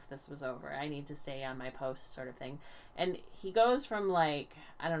me if this was over. I need to stay on my post, sort of thing. And he goes from like,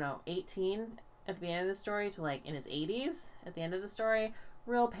 I don't know, 18 at the end of the story to like in his 80s at the end of the story.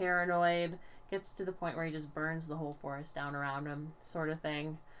 Real paranoid. Gets to the point where he just burns the whole forest down around him, sort of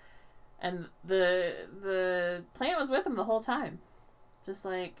thing. And the plant was with him the whole time. Just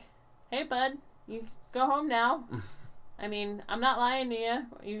like, hey bud, you go home now. I mean, I'm not lying to you.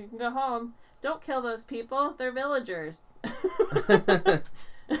 You can go home. Don't kill those people. They're villagers. They're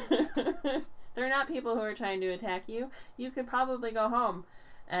not people who are trying to attack you. You could probably go home.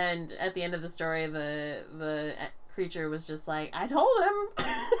 And at the end of the story, the creature was just like, I told him.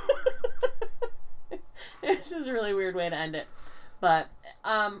 It's just a really weird way to end it. But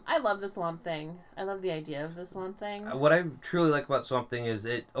I love the Swamp Thing. I love the idea of the Swamp Thing. What I truly like about Swamp Thing is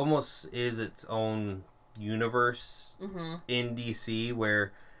it almost is its own universe in DC,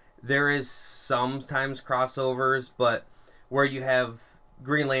 where there is sometimes crossovers, but where you have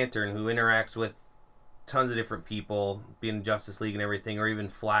Green Lantern, who interacts with tons of different people, being Justice League and everything, or even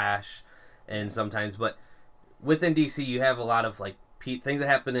Flash, and sometimes, but within DC you have a lot of like things that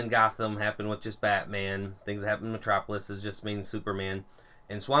happen in Gotham happen with just Batman, things that happen in Metropolis is just main Superman,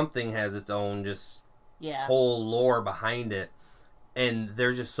 and Swamp Thing has its own just whole lore behind it, and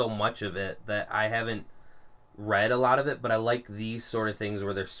there's just so much of it that I haven't read a lot of it, but I like these sort of things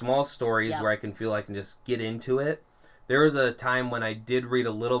where there's small stories where I can feel I can just get into it. There was a time when I did read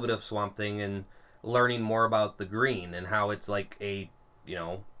a little bit of Swamp Thing and learning more about the Green and how it's like a,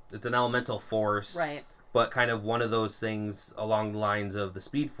 it's an elemental force, right? But kind of one of those things along the lines of the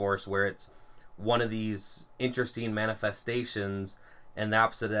Speed Force, where it's one of these interesting manifestations, and the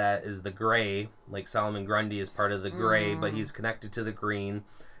opposite of that is the Gray. Like Solomon Grundy is part of the Gray, but he's connected to the Green,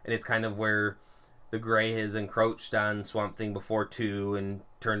 and it's kind of where the Gray has encroached on Swamp Thing before too, and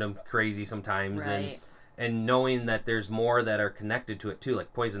turned him crazy sometimes, right. and knowing that there's more that are connected to it too,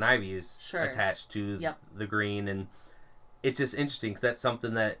 like Poison Ivy is attached to the Green, and it's just interesting because that's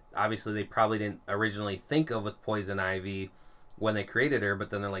something that obviously they probably didn't originally think of with Poison Ivy when they created her,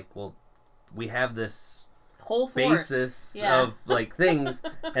 but then they're like, well, we have this whole basis of like things,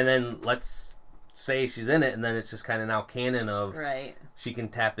 and then let's say she's in it, and then it's just kind of now canon of she can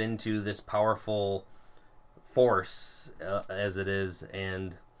tap into this powerful force as it is,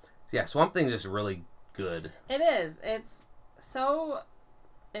 and Swamp Thing's just really good. It is. It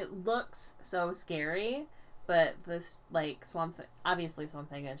looks so scary. But this, like, obviously Swamp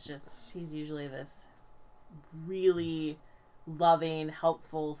Thing is just, he's usually this really loving,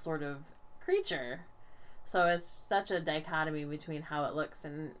 helpful sort of creature. So it's such a dichotomy between how it looks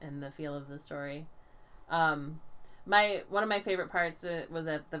and the feel of the story. One of my favorite parts was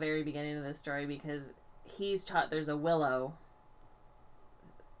at the very beginning of this story, because he's taught there's a willow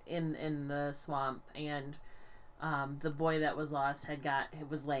in the swamp, and the boy that was lost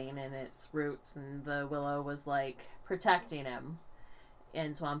was laying in its roots, and the willow was like protecting him,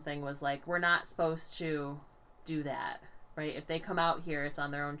 and Swamp Thing was like, we're not supposed to do that, right? If they come out here, it's on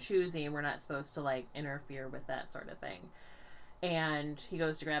their own choosing. We're not supposed to like interfere with that sort of thing. And he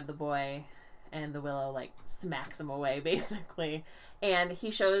goes to grab the boy, and the willow like smacks him away basically. And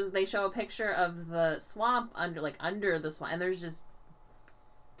they show a picture of the swamp under the swamp, and there's just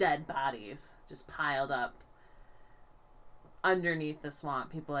dead bodies just piled up underneath the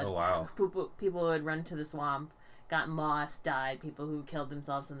swamp. People had run to the swamp, gotten lost, died, people who killed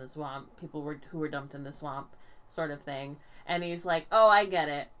themselves in the swamp, people who were dumped in the swamp, sort of thing. And he's like, oh, I get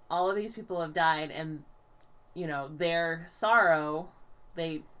it. All of these people have died, and their sorrow,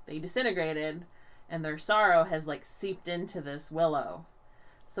 they disintegrated, and their sorrow has like seeped into this willow.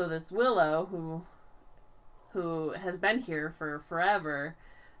 So this willow who has been here for forever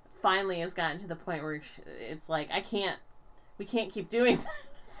finally has gotten to the point where it's like, we can't keep doing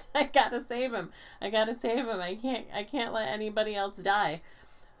this. I gotta save him. I can't let anybody else die.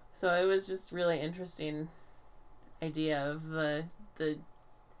 So it was just really interesting idea of the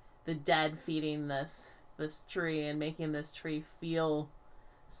dead feeding this tree and making this tree feel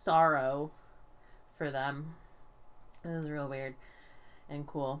sorrow for them. It was real weird and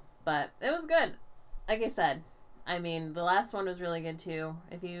cool, but it was good. Like I said, I mean, the last one was really good too.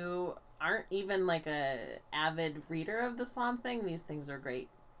 If you aren't even like a avid reader of the Swamp Thing, these things are great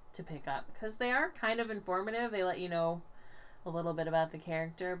to pick up because they are kind of informative. They let you know a little bit about the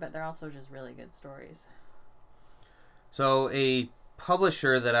character, but they're also just really good stories. So a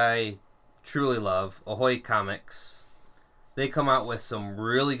publisher that I truly love, Ahoy Comics, they come out with some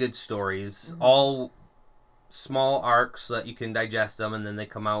really good stories, all small arcs so that you can digest them, and then they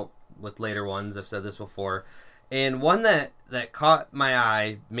come out with later ones. I've said this before. And one that caught my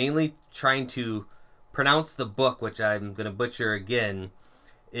eye, mainly trying to pronounce the book, which I'm going to butcher again,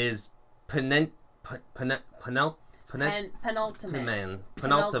 is Penultimate.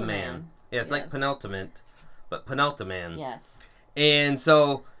 Yeah, it's like penultimate, but penultimate. Yes. And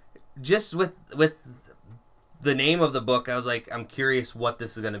so, just with the name of the book, I was like, I'm curious what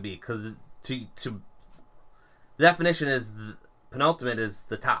this is going to be, because the definition is penultimate is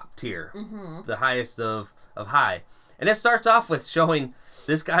the top tier, the highest of high, and it starts off with showing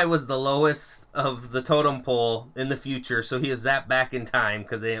this guy was the lowest of the totem pole in the future, so he is zapped back in time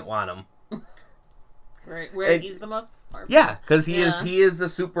because they didn't want him. Where he's the most powerful. Yeah, because he is a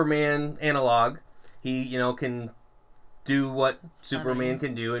Superman analog. He can do what That's Superman funny.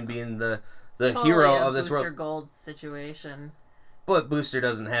 can do and being the Totally hero a of this Booster world. Gold situation. But Booster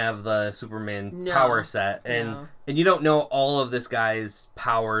doesn't have the Superman No. power set, and No. and you don't know all of this guy's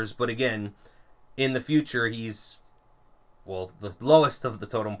powers. But again, in the future, he's the lowest of the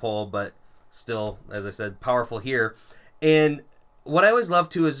totem pole, but still, as I said, powerful here. And what I always love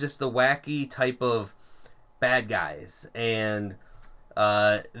too is just the wacky type of bad guys. And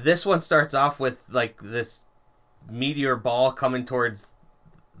this one starts off with like this meteor ball coming towards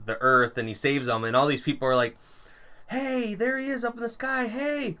the Earth, and he saves them, and all these people are like, hey, there he is up in the sky,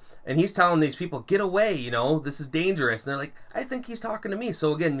 hey. And he's telling these people, get away, this is dangerous. And they're like, I think he's talking to me.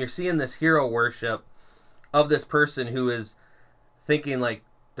 So again, you're seeing this hero worship of this person who is thinking like,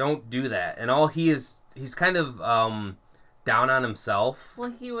 don't do that. And all he's kind of down on himself.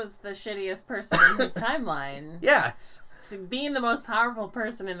 Well, he was the shittiest person in his timeline. Yes. So being the most powerful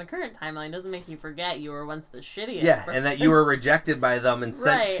person in the current timeline doesn't make you forget you were once the shittiest Yeah, person. and that you were rejected by them and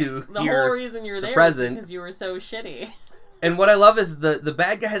sent right. to the here, whole reason you're the there present. is because you were so shitty. And what I love is the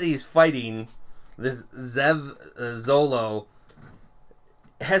bad guy that he's fighting, this Zev Zolo,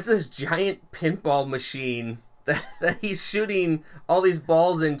 has this giant pinball machine that he's shooting all these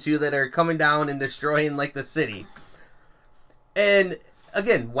balls into that are coming down and destroying like the city. And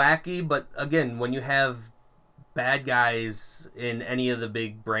again, wacky, but again, when you have bad guys in any of the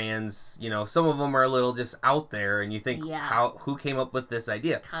big brands, some of them are a little just out there, and you think, who came up with this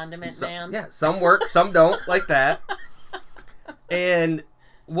idea? Condiment man. Yeah, some work, some don't, like that. And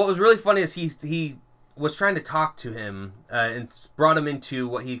what was really funny is he was trying to talk to him and brought him into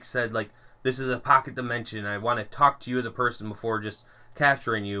what he said, like, this is a pocket dimension. I want to talk to you as a person before just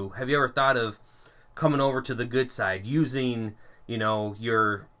capturing you. Have you ever thought of coming over to the good side, using,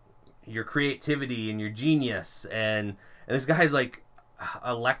 your creativity and your genius? And this guy's like,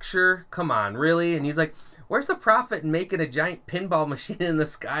 a lecture? Come on, really? And he's like, where's the profit in making a giant pinball machine in the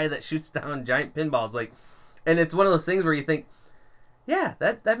sky that shoots down giant pinballs? Like, and it's one of those things where you think, yeah,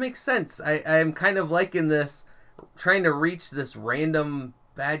 that makes sense. I'm kind of liking this, trying to reach this random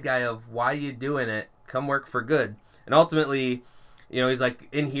bad guy of why you doing it, come work for good. And ultimately, he's like,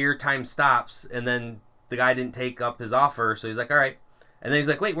 in here, time stops, and then the guy didn't take up his offer, so he's like, all right. And then he's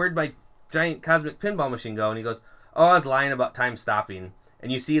like, wait, where'd my giant cosmic pinball machine go? And he goes, oh, I was lying about time stopping.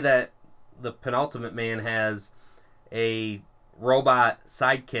 And you see that the penultimate man has a robot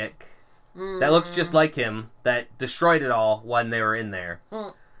sidekick that looks just like him, that destroyed it all when they were in there.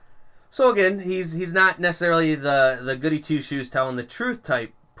 So again, he's not necessarily the goody two-shoes telling the truth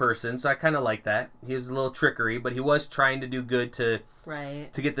type person, so I kind of like that. He was a little trickery, but he was trying to do good to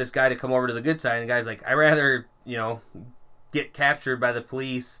get this guy to come over to the good side. And the guy's like, I'd rather, get captured by the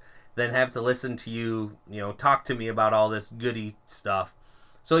police than have to listen to you, talk to me about all this goody stuff.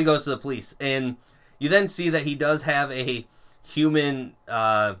 So he goes to the police. And you then see that he does have a human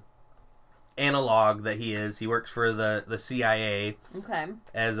analog that he is. He works for the CIA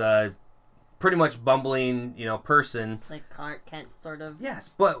as a pretty much bumbling, person. It's like Clark Kent, sort of. Yes,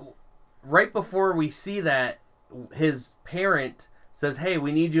 but right before we see that, his parent says, hey,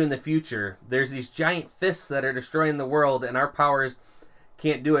 we need you in the future. There's these giant fists that are destroying the world, and our powers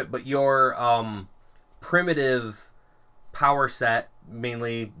can't do it, but your primitive power set,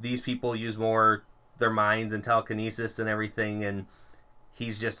 mainly these people use more their minds and telekinesis and everything, and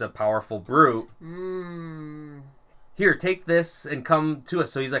he's just a powerful brute. Here, take this and come to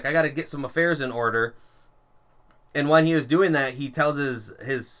us. So he's like, I got to get some affairs in order. And when he was doing that, he tells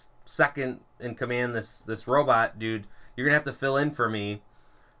his second in command, this robot dude, you're going to have to fill in for me.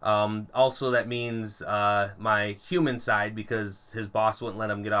 Also, that means my human side, because his boss wouldn't let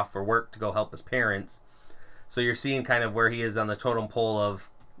him get off for work to go help his parents. So you're seeing kind of where he is on the totem pole of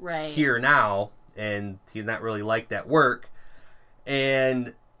here now, and he's not really liked at work.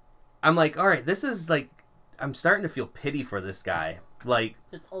 And I'm like, all right, this is like, I'm starting to feel pity for this guy. Like,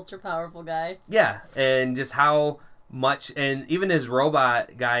 this ultra powerful guy. Yeah, and just how much, and even his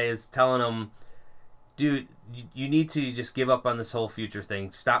robot guy is telling him, dude, you need to just give up on this whole future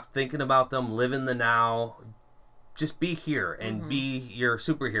thing. Stop thinking about them. Live in the now. Just be here and be your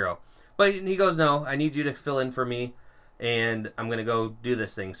superhero. But he goes, no, I need you to fill in for me, and I'm going to go do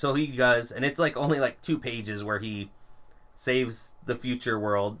this thing. So he does, and it's like only like 2 pages where he saves the future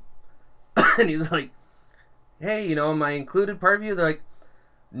world. And he's like, hey, am I included part of you? They're like,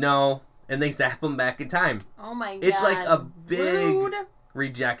 no. And they zap him back in time. Oh my god. It's like a big Rude.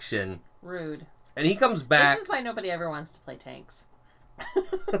 rejection. Rude. And he comes back. This is why nobody ever wants to play tanks.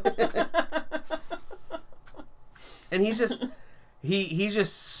 And he's just he's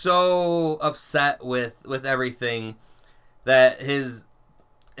just so upset with everything that his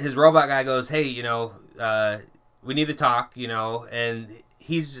robot guy goes, hey, we need to talk, and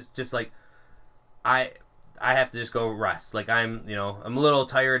he's just like, I have to just go rest. Like, I'm a little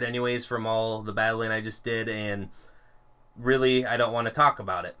tired anyways from all the battling I just did, and really, I don't want to talk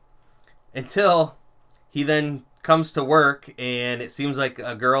about it. Until he then comes to work, and it seems like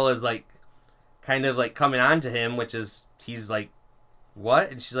a girl is, like, kind of, like, coming on to him, which is, he's like,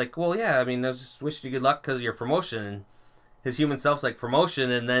 what? And she's like, well, yeah, I mean, I was just wishing you good luck because of your promotion. And his human self's like, promotion,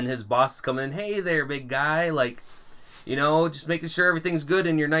 and then his boss is coming in, hey there, big guy, like, just making sure everything's good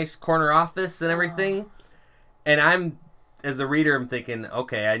in your nice corner office and everything. And I'm, as the reader, I'm thinking,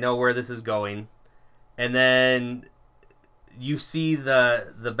 okay, I know where this is going. And then you see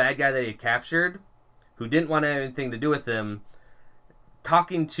the bad guy that he captured, who didn't want to have anything to do with him,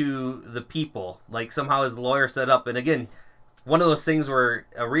 talking to the people. Like, somehow his lawyer set up. And again, one of those things where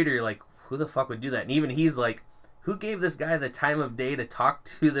a reader, you're like, who the fuck would do that? And even he's like, who gave this guy the time of day to talk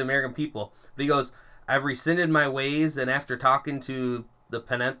to the American people? But he goes, I've rescinded my ways, and after talking to the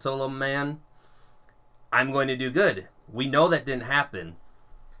Penetulum man, I'm going to do good. We know that didn't happen.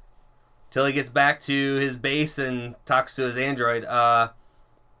 Till he gets back to his base and talks to his android.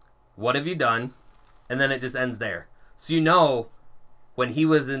 What have you done? And then it just ends there. So when he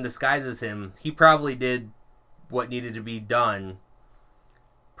was in disguise as him, he probably did what needed to be done.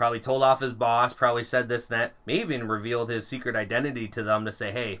 Probably told off his boss, probably said this and that, maybe even revealed his secret identity to them to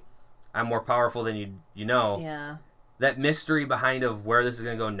say, hey, I'm more powerful than you know. Yeah. That mystery behind of where this is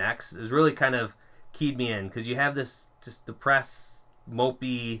going to go next is really kind of keyed me in, because you have this just depressed,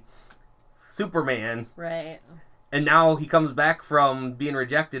 mopey Superman. Right. And now he comes back from being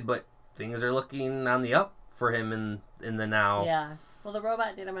rejected, but things are looking on the up for him in the now. Yeah. Well, the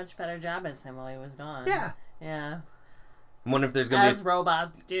robot did a much better job as him while he was gone. Yeah. Yeah. I'm wondering if there's going to be... As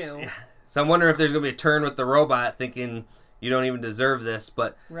robots do. Yeah. So I'm wondering if there's going to be a turn with the robot thinking you don't even deserve this.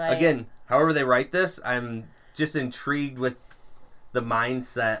 But again, however they write this, I'm just intrigued with the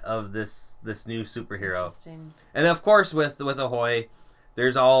mindset of this new superhero. Interesting. And of course, with Ahoy,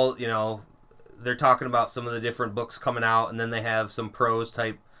 there's all, they're talking about some of the different books coming out, and then they have some prose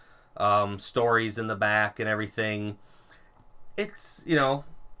type stories in the back and everything. It's,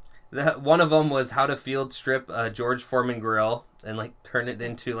 one of them was how to field strip a George Foreman grill and like turn it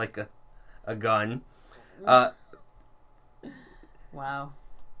into like a gun. Wow.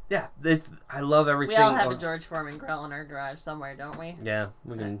 Yeah, I love everything. We all have a George Foreman grill in our garage somewhere, don't we? Yeah,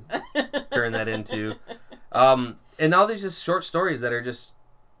 we can turn that into. And all these just short stories that are just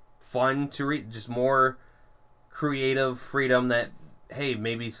fun to read, just more creative freedom that, hey,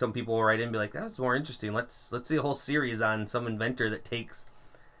 maybe some people will write in and be like, that was more interesting. Let's see a whole series on some inventor that takes,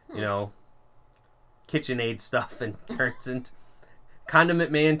 KitchenAid stuff and turns into Condiment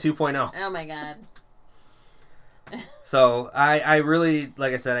Man 2.0. Oh my god. So I really,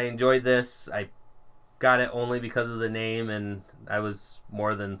 like I said, I enjoyed this. I got it only because of the name, and I was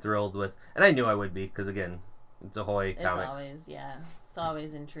more than thrilled with, and I knew I would be, because again, it's Ahoy Comics. It's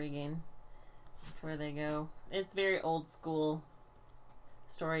always intriguing where they go. It's very old school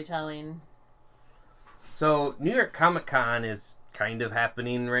storytelling. So New York Comic Con is kind of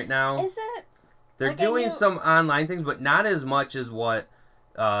happening right now. Is it? They're doing some online things, but not as much as what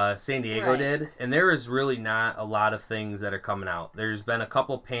San Diego did, and there is really not a lot of things that are coming out. There's been a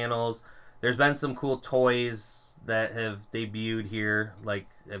couple panels. There's been some cool toys that have debuted here, like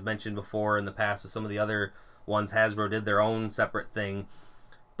I've mentioned before in the past with some of the other ones. Hasbro did their own separate thing,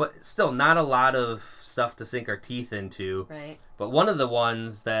 but still not a lot of stuff to sink our teeth into. Right. But one of the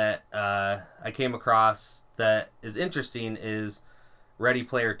ones that I came across that is interesting is Ready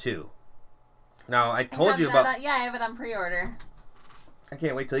Player 2. Now, I told you about... I have it on pre-order. I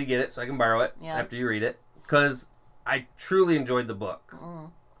can't wait till you get it so I can borrow it after you read it. Because I truly enjoyed the book.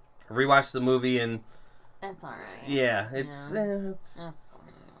 I rewatched the movie and... It's alright. Yeah, it's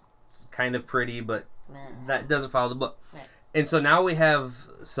kind of pretty, but that doesn't follow the book. Right. And so now we have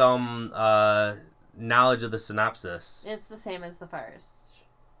some knowledge of the synopsis. It's the same as the first,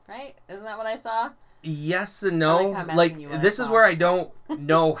 right? Isn't that what I saw? Yes and no. This is where I don't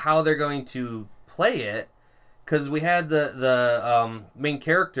know how they're going to play it, because we had the main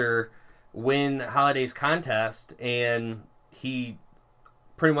character win Holiday's contest, and he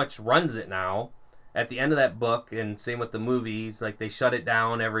pretty much runs it now at the end of that book. And same with the movies, like they shut it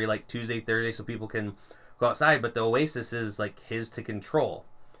down every like Tuesday, Thursday, so people can go outside. But the Oasis is like his to control.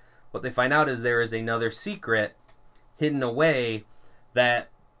 What they find out is there is another secret hidden away that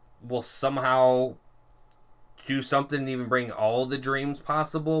will somehow do something, even bring all the dreams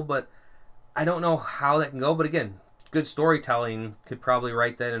possible, but I don't know how that can go. But again, good storytelling could probably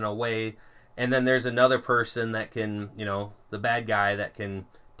write that in a way. And then there's another person that can, the bad guy that can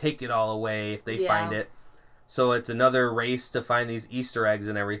take it all away if they find it. So it's another race to find these Easter eggs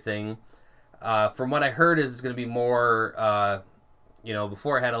and everything. From what I heard, is it's going to be more,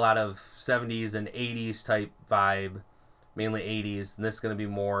 before it had a lot of 70s and 80s type vibe, mainly 80s, and this is going to be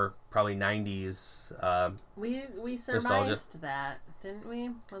more probably 90s. We surmised nostalgia. that, didn't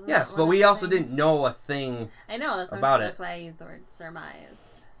we? Wasn't Yes, that but one we of the also things? didn't know a thing. I know that's about it. That's why I used the word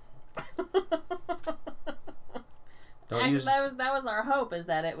surmised. That was our hope, is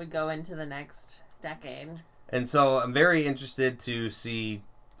that it would go into the next decade. And so I'm very interested to see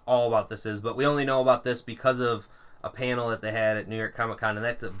all about this is, but we only know about this because of a panel that they had at New York Comic Con, and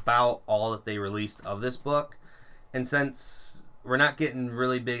that's about all that they released of this book. And since we're not getting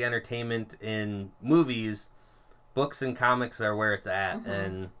really big entertainment in movies, books and comics are where it's at. Mm-hmm.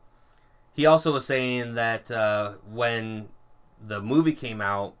 And he also was saying that when the movie came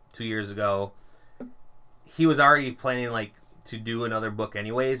out 2 years ago, he was already planning to do another book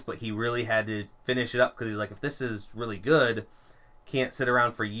anyways, but he really had to finish it up because he's like, if this is really good, can't sit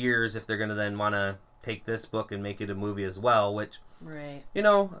around for years if they're going to then want to take this book and make it a movie as well, which, right.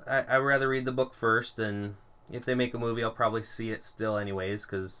 I'd rather read the book first, and if they make a movie, I'll probably see it still anyways,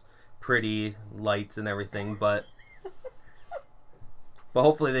 because pretty lights and everything, but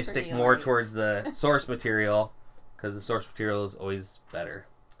hopefully they stick more towards the source material, because the source material is always better.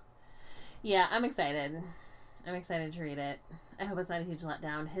 Yeah, I'm excited. I'm excited to read it. I hope it's not a huge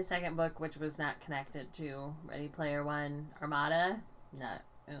letdown. His second book, which was not connected to Ready Player One, Armada, not...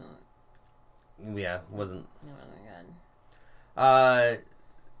 Yeah, wasn't good.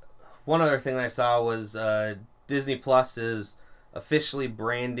 One other thing that I saw was Disney Plus is officially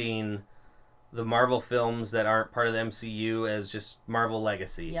branding the Marvel films that aren't part of the MCU as just Marvel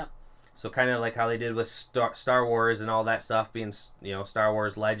Legacy. Yep. So kind of like how they did with Star Wars and all that stuff being, Star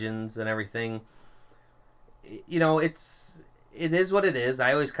Wars Legends and everything. It is what it is.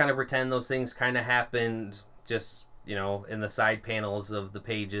 I always kind of pretend those things kind of happened just, in the side panels of the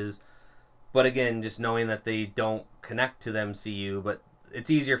pages. But again, just knowing that they don't connect to the MCU, but it's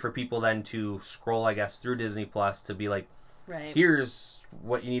easier for people then to scroll, I guess, through Disney Plus to be like, right, here's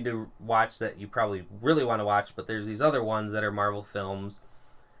what you need to watch that you probably really want to watch, but there's these other ones that are Marvel films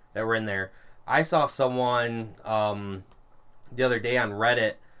that were in there. I saw someone the other day on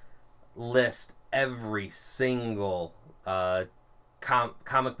Reddit list every single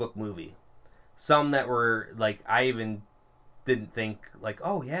comic book movie. Some that were, I even didn't think,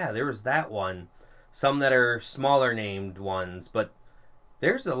 oh yeah, there was that one. Some that are smaller named ones, but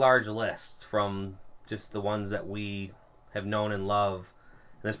there's a large list from just the ones that we have known and love.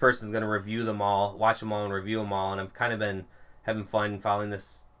 And this person's going to review them all, watch them all, and review them all. And I've kind of been having fun following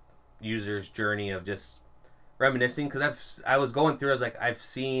this user's journey of just reminiscing, because I was going through, I was like, I've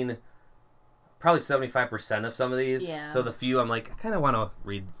seen probably 75% of some of these. Yeah. So the few, I'm like, I kind of want to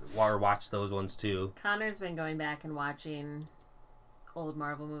read or watch those ones too. Connor's been going back and watching old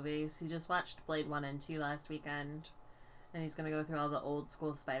Marvel movies. He just watched Blade 1 and 2 last weekend, and he's going to go through all the old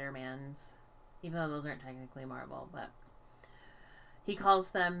school Spider-Mans, even though those aren't technically Marvel, but he calls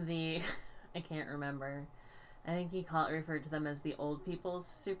them I can't remember. I think he referred to them as the old people's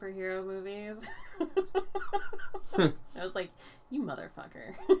superhero movies. I was like, you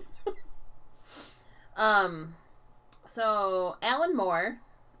motherfucker. So Alan Moore,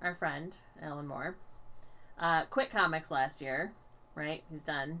 our friend Alan Moore, quit comics last year, right? He's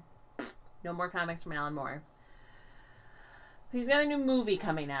done. No more comics from Alan Moore. He's got a new movie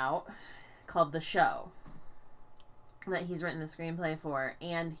coming out called The Show that he's written the screenplay for,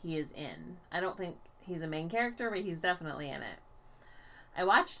 and he is in. I don't think he's a main character, but he's definitely in it. I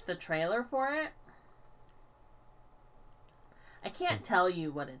watched the trailer for it. I can't tell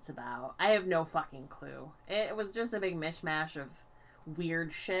you what it's about. I have no fucking clue. It was just a big mishmash of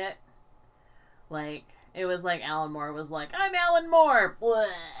weird shit. It was like Alan Moore was like, I'm Alan Moore! Blah!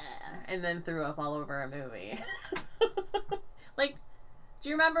 And then threw up all over a movie. Do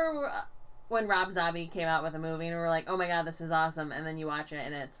you remember when Rob Zombie came out with a movie and we were like, oh my god, this is awesome, and then you watch it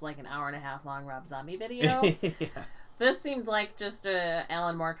and it's like an hour and a half long Rob Zombie video? Yeah. This seemed like just a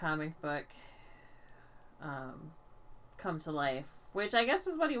Alan Moore comic book come to life, which I guess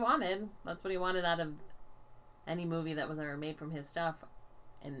is what he wanted. That's what he wanted out of any movie that was ever made from his stuff,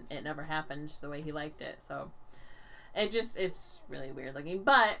 and it never happened the way he liked it. So it's really weird looking.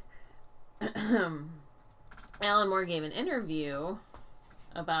 But Alan Moore gave an interview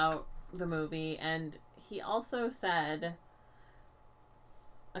about the movie, and he also said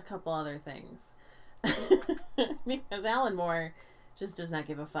a couple other things. Because Alan Moore just does not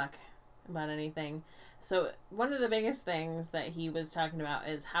give a fuck about anything. So one of the biggest things that he was talking about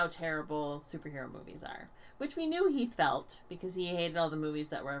is how terrible superhero movies are, which we knew he felt because he hated all the movies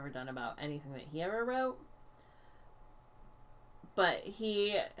that were ever done about anything that he ever wrote. But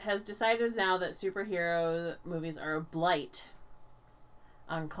he has decided now that superhero movies are a blight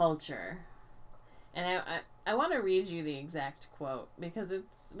on culture. And I want to read you the exact quote because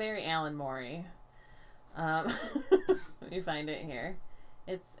it's very Alan Moore-y. Let me find it here.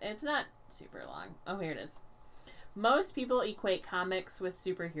 It's not super long. Oh, here it is. Most people equate comics with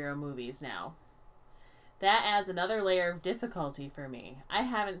superhero movies now. That adds another layer of difficulty for me. I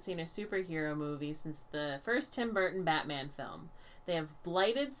haven't seen a superhero movie since the first Tim Burton Batman film. They have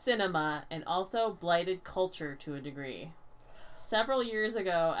blighted cinema and also blighted culture to a degree. Several years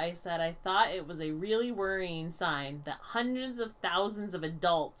ago, I said I thought it was a really worrying sign that hundreds of thousands of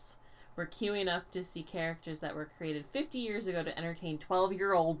adults were queuing up to see characters that were created 50 years ago to entertain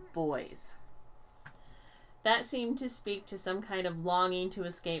 12-year-old boys. That seemed to speak to some kind of longing to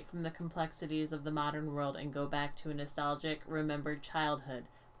escape from the complexities of the modern world and go back to a nostalgic, remembered childhood.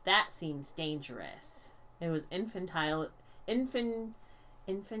 That seems dangerous. It was infantilizing,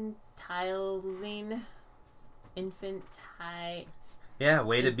 Yeah,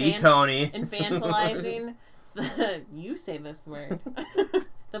 way to be Tony. Infantilizing you say this word.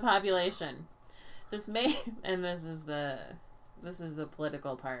 The population. This is the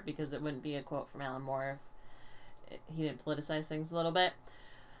political part because it wouldn't be a quote from Alan Moore if he didn't politicize things a little bit.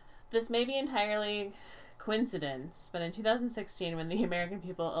 This may be entirely coincidence, but in 2016, when the American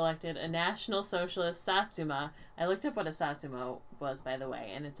people elected a National Socialist Satsuma, I looked up what a Satsuma was, by the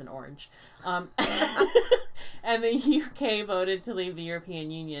way, and it's an orange, and the UK voted to leave the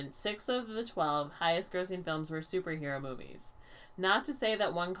European Union, 6 of the 12 highest-grossing films were superhero movies. Not to say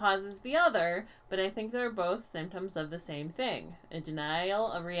that one causes the other, but I think they're both symptoms of the same thing, a denial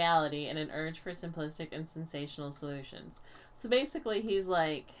of reality and an urge for simplistic and sensational solutions. So basically, he's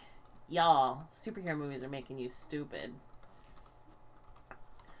like, y'all, superhero movies are making you stupid.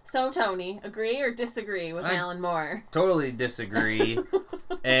 So, Tony, agree or disagree with Alan Moore? Totally disagree.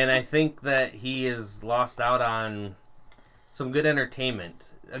 And I think that he has lost out on some good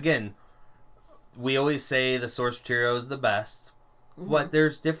entertainment. Again, we always say the source material is the best, but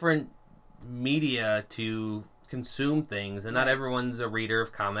there's different media to consume things, and not everyone's a reader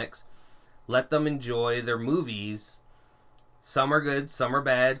of comics. Let them enjoy their movies. Some are good, some are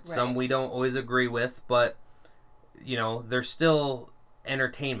bad, some we don't always agree with, but, you know, they're still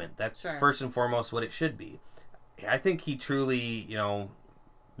entertainment. That's first and foremost what it should be. I think he truly, you know,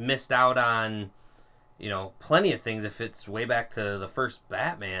 missed out on, you know, plenty of things if it's way back to the first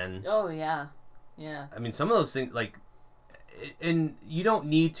Batman. Oh, yeah. Yeah. I mean, some of those things, like, and you don't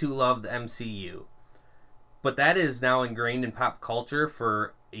need to love the MCU, but that is now ingrained in pop culture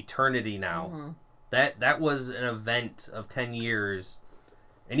for eternity now. That was an event of 10 years.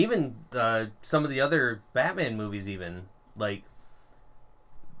 And even some of the other Batman movies, even. Like,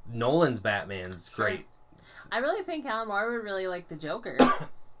 Nolan's Batman's great. I really think Alan Moore would really like the Joker.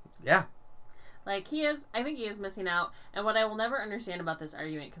 Yeah. Like, I think he is missing out. And what I will never understand about this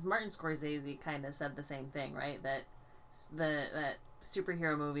argument, because Martin Scorsese kind of said the same thing, right? That that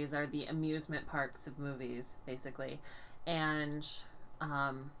superhero movies are the amusement parks of movies, basically. And,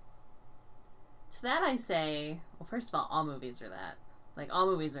 to that I say, well, first of all movies are that. Like, all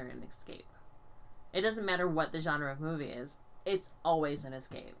movies are an escape. It doesn't matter what the genre of movie is. It's always an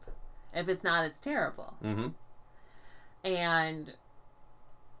escape. If it's not, it's terrible. And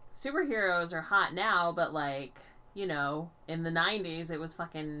superheroes are hot now, but, like, you know, in the 90s, it was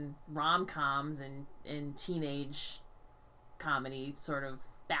fucking rom-coms and teenage comedy, sort of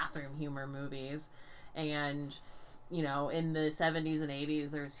bathroom humor movies. And, you know, in the 70s and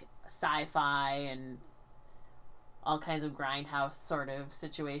 80s, there's sci-fi and all kinds of grindhouse sort of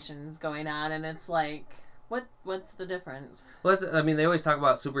situations going on, and it's like, what's the difference? Well, I mean, they always talk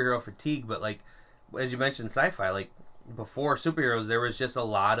about superhero fatigue, but, like, as you mentioned, sci-fi, like, before superheroes, there was just a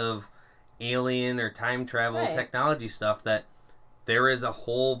lot of alien or time travel technology stuff that there is a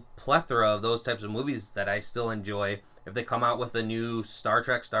whole plethora of those types of movies that I still enjoy. If they come out with a new Star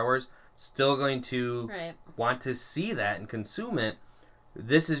Trek, Star Wars, still going to want to see that and consume it.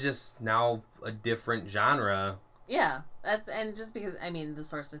 This is just now a different genre. Yeah, and just because, I mean, the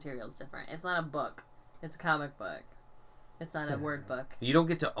source material is different. It's not a book. It's a comic book. It's not a word book. You don't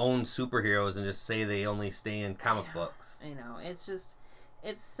get to own superheroes and just say they only stay in comic books. I know. It's just,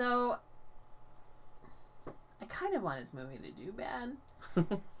 it's so... I kind of want his movie to do bad.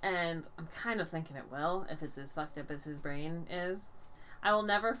 And I'm kind of thinking it will, if it's as fucked up as his brain is. I will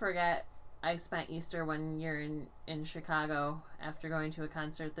never forget, I spent Easter one year in Chicago after going to a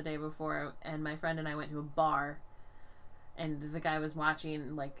concert the day before, and my friend and I went to a bar, and the guy was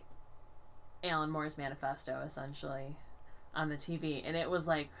watching, like, Alan Moore's Manifesto, essentially, on the TV, and it was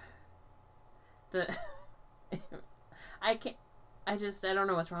like, I I don't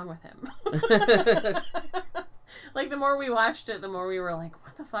know what's wrong with him. Like, the more we watched it, the more we were like,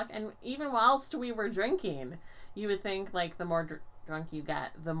 what the fuck? And even whilst we were drinking, you would think, like, the more drunk you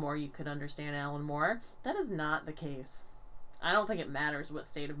got, the more you could understand Alan Moore. That is not the case. I don't think it matters what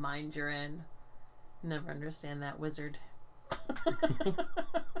state of mind you're in. Never understand that wizard.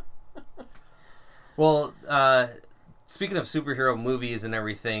 Well, speaking of superhero movies and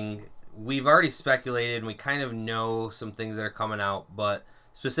everything, we've already speculated and we kind of know some things that are coming out, but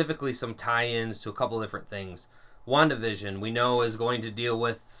specifically some tie-ins to a couple of different things. WandaVision, we know, is going to deal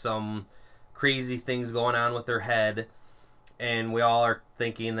with some crazy things going on with her head, and we all are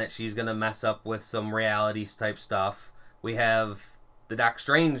thinking that she's going to mess up with some realities type stuff. We have the Doc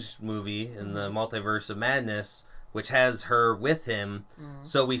Strange movie in the Multiverse of Madness, which has her with him,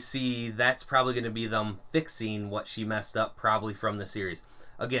 so we see that's probably going to be them fixing what she messed up probably from the series.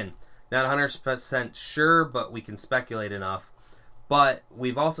 Again, not 100% sure, but we can speculate enough. But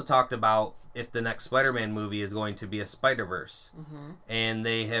we've also talked about if the next Spider-Man movie is going to be a Spider-Verse. And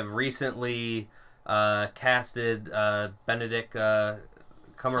they have recently casted Benedict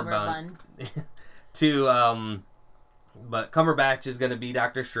Cumberbatch to... but Cumberbatch is going to be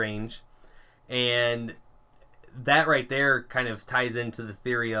Doctor Strange. And that right there kind of ties into the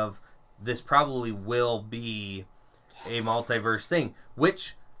theory of this probably will be a multiverse thing,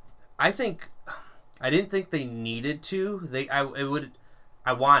 which I didn't think they needed to.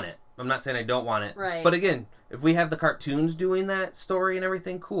 I want it. I'm not saying I don't want it. Right. But again, if we have the cartoons doing that story and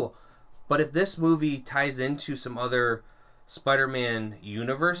everything, cool. But if this movie ties into some other Spider-Man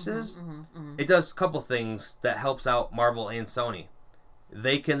universes, it does a couple things that helps out Marvel and Sony.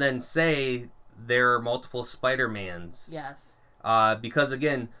 They can then say there are multiple Spider-Mans. Yes. Because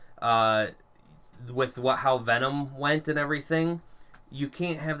again, with how Venom went and everything, you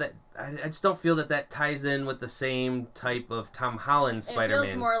can't have that. I just don't feel that ties in with the same type of Tom Holland Spider-Man. It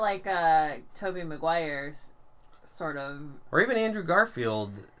feels more like Tobey Maguire's sort of, or even Andrew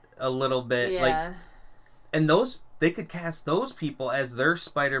Garfield a little bit. yeah. Like, and they could cast those people as their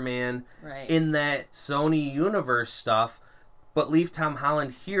Spider-Man right. in that Sony universe stuff, but leave Tom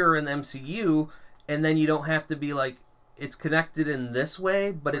Holland here in the MCU, and then you don't have to be like, it's connected in this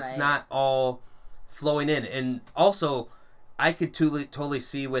way, but it's right. not all flowing in. And also, I could totally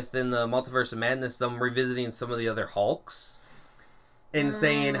see within the Multiverse of Madness them revisiting some of the other Hulks and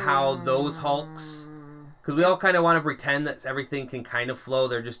saying how those Hulks, because we all kind of want to pretend that everything can kind of flow.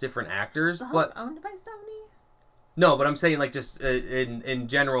 They're just different actors. The Hulk but owned by Sony? No, but I'm saying like just in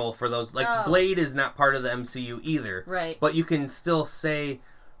general for those, like Blade is not part of the MCU either. Right. But you can still say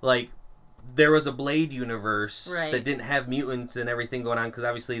like there was a Blade universe right. that didn't have mutants and everything going on, because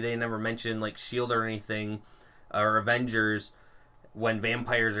obviously they never mentioned like S.H.I.E.L.D. or anything, or Avengers when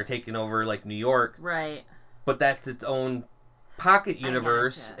vampires are taking over like New York. Right. But that's its own pocket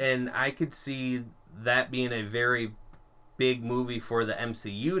universe, and I could see that being a very big movie for the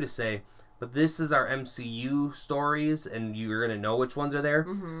MCU to say, but this is our MCU stories, and you're going to know which ones are there.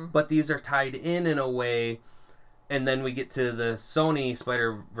 But these are tied in a way, and then we get to the Sony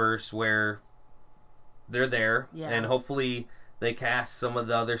Spider-Verse where they're there, and hopefully they cast some of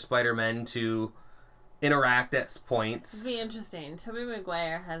the other Spider-Men to interact at points. It'd be interesting. Tobey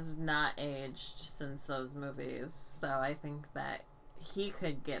Maguire has not aged since those movies, so I think that he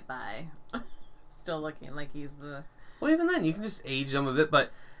could get by still looking like he's the... Well, even then, you can just age them a bit,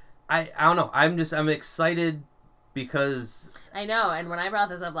 but I don't know. I'm excited because... I know, and when I brought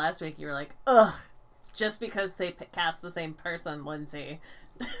this up last week, you were like, ugh, just because they cast the same person, Lindsay.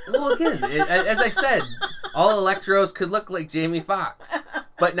 Well, again, as I said, all Electros could look like Jamie Foxx.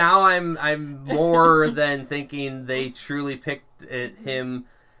 But now I'm more than thinking they truly picked him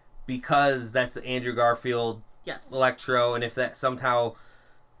because that's the Andrew Garfield Electro, and if that somehow...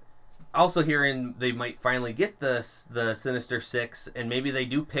 Also hearing they might finally get the Sinister Six, and maybe they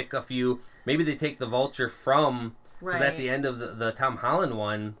do pick a few. Maybe they take the Vulture from... Because at the end of the Tom Holland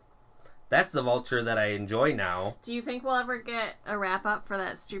one, that's the Vulture that I enjoy now. Do you think we'll ever get a wrap-up for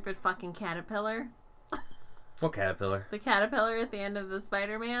that stupid fucking caterpillar? What caterpillar? The caterpillar at the end of the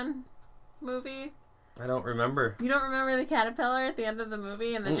Spider-Man movie? I don't remember. You don't remember the caterpillar at the end of the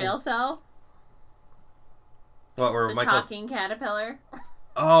movie in the jail cell? What, were the Michael... talking caterpillar?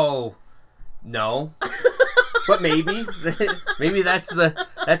 Oh, no. But maybe. Maybe that's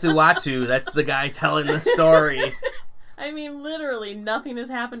Uatu. That's the guy telling the story. I mean, literally, nothing has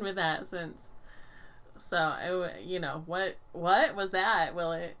happened with that since. So, what was that?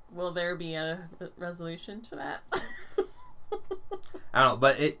 Will there be a resolution to that? I don't know,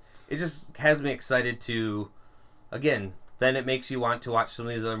 but it just has me excited to, again, then it makes you want to watch some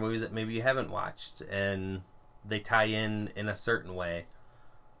of these other movies that maybe you haven't watched, and they tie in a certain way.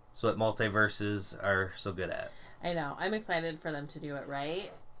 So what multiverses are so good at. I know. I'm excited for them to do it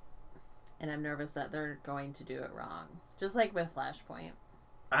right. And I'm nervous that they're going to do it wrong. Just like with Flashpoint.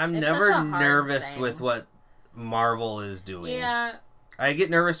 I'm It's never such a hard nervous thing. with what Marvel is doing. Yeah. I get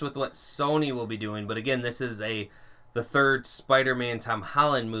nervous with what Sony will be doing, but again, this is the third Spider-Man Tom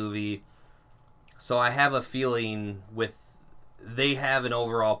Holland movie, so I have a feeling they have an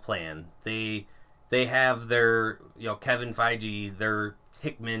overall plan. They have their, Kevin Feige, their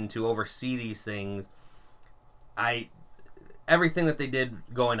Hickman to oversee these things. Everything that they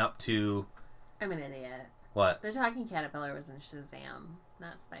did going up to... I'm an idiot. What? The Talking Caterpillar was in Shazam,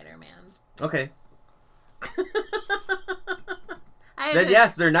 not Spider-Man. Okay. I Then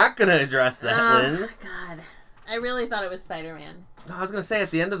yes, they're not going to address that, Linz. God. I really thought it was Spider-Man. I was going to say,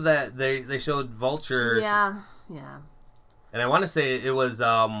 at the end of that, they showed Vulture. Yeah. And I want to say it was...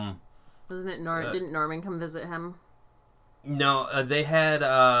 Wasn't it didn't Norman come visit him? No, they had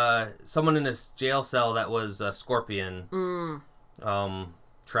someone in this jail cell that was Scorpion.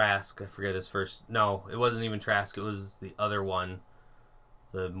 Trask, I forget his first... No, it wasn't even Trask, it was the other one.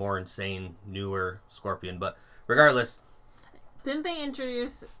 The more insane, newer Scorpion. But regardless... Didn't they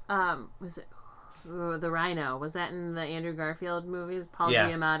introduce, was it the Rhino? Was that in the Andrew Garfield movies? Paul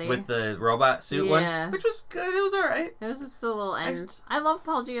Giamatti? With the robot suit one, which was good. It was all right. It was just a little end. I love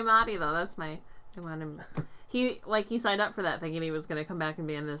Paul Giamatti, though. I want him... He signed up for that thinking he was going to come back and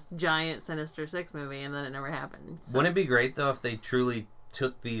be in this giant Sinister Six movie, and then it never happened. So. Wouldn't it be great, though, if they truly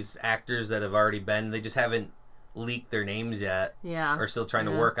took these actors that have already been... They just haven't leaked their names yet. Yeah. Or still trying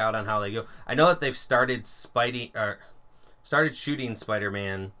to work out on how they go. I know that they've started shooting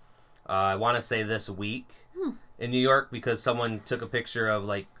Spider-Man, I want to say this week in New York, because someone took a picture of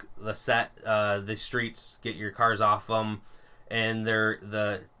like the set, the streets, get your cars off them, and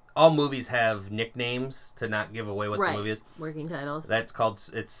all movies have nicknames to not give away what the movie is. Working titles.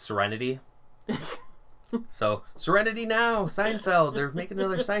 It's Serenity. So Serenity now, Seinfeld. They're making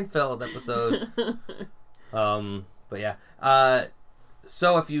another Seinfeld episode. But yeah.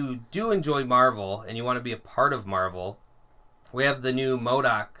 So if you do enjoy Marvel and you want to be a part of Marvel, we have the new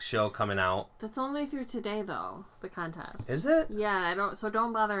MODOK show coming out. That's only through today, though, the contest. Is it? Yeah,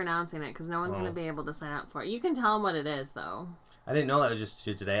 don't bother announcing it, because no one's going to be able to sign up for it. You can tell them what it is, though. I didn't know that was just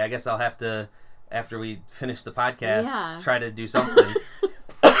today. I guess I'll have to, after we finish the podcast, try to do something.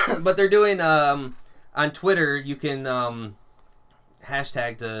 But they're doing, on Twitter, you can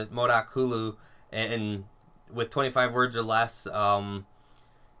hashtag to MODOK Hulu, and with 25 words or less, talk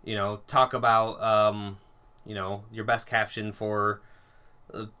about... your best caption for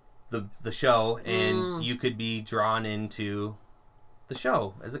the show, and you could be drawn into the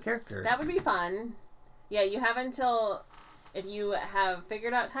show as a character. That would be fun. Yeah, you have until, if you have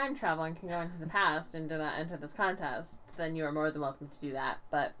figured out time travel and can go into the past and do not enter this contest, then you are more than welcome to do that.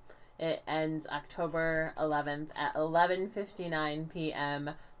 But it ends October 11th at 11:59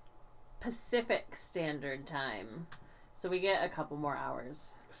 p.m. Pacific Standard Time. So we get a couple more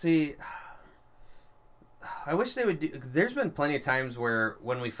hours. See... I wish they would do... There's been plenty of times where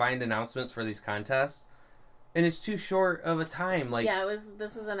when we find announcements for these contests, and it's too short of a time. Yeah,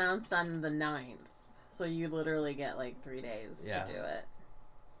 this was announced on the 9th, so you literally get 3 days to do it.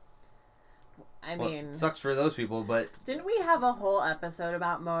 I mean... It sucks for those people, but... Didn't we have a whole episode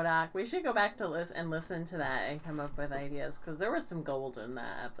about MODOK? We should go back to listen to that and come up with ideas, because there was some gold in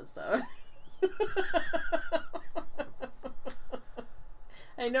that episode.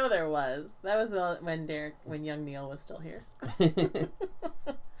 I know there was. That was when young Neil was still here.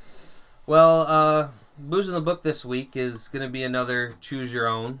 Well, Booze in the Book this week is going to be another choose your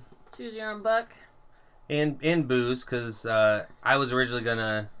own. Choose your own book. And booze, because I was originally going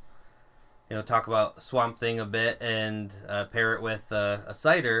to talk about Swamp Thing a bit and pair it with a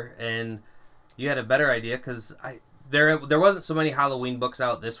cider, and you had a better idea, because there wasn't so many Halloween books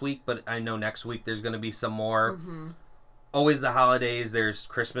out this week, but I know next week there's going to be some more. Mm-hmm. Always the holidays, there's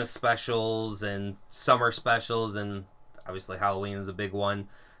Christmas specials and summer specials, and obviously Halloween is a big one.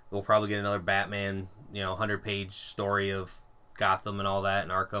 We'll probably get another Batman, 100-page story of Gotham and all that,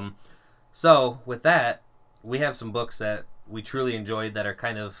 and Arkham. So, with that, we have some books that we truly enjoyed that are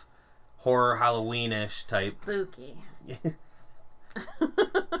kind of horror Halloween-ish type. Spooky.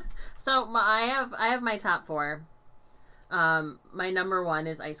 So, I have my top 4. My number 1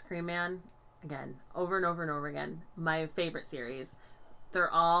 is Ice Cream Man. Again, over and over and over again. My favorite series. They're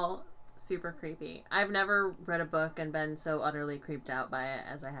all super creepy. I've never read a book and been so utterly creeped out by it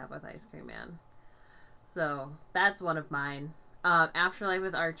as I have with Ice Cream Man. So, that's one of mine. Afterlife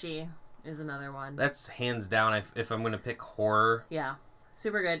with Archie is another one. That's hands down, if I'm going to pick horror. Yeah.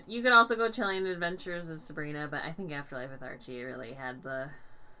 super good. You could also go Chilling Adventures of Sabrina, but I think Afterlife with Archie really put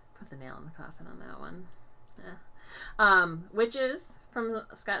the nail in the coffin on that one. Yeah. Witches from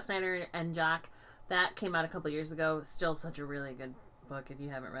Scott Snyder and Jock. That came out a couple years ago. Still such a really good book. If you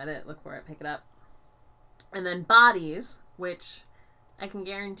haven't read it, look for it, pick it up. And then Bodies, which I can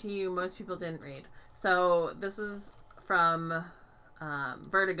guarantee you most people didn't read. So this was from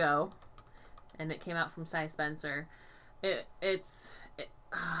Vertigo, and it came out from Cy Spencer. It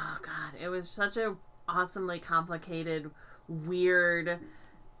was such a awesomely complicated, weird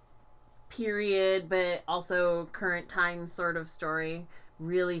period, but also current time sort of story.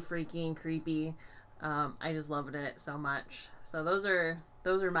 Really freaky and creepy. I just loved it so much. So those are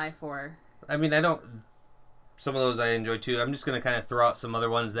my 4. I mean, some of those I enjoy too. I'm just going to kind of throw out some other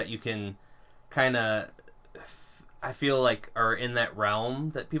ones that you can kind of, I feel like, are in that realm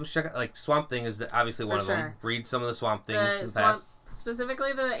that people should check out. Like Swamp Thing is obviously one of them. Read some of the Swamp Things in the past.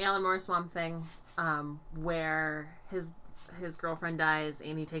 Specifically the Alan Moore Swamp Thing, where his girlfriend dies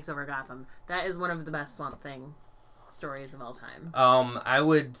and he takes over Gotham. That is one of the best Swamp Thing stories of all time. I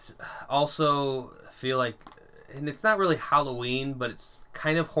would also feel like, and it's not really Halloween, but it's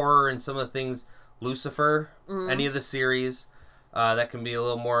kind of horror in some of the things. Lucifer, any of the series, that can be a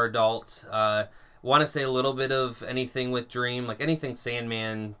little more adult. Want to say a little bit of anything with Dream, like anything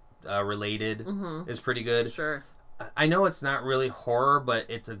Sandman related is pretty good. Sure. I know it's not really horror, but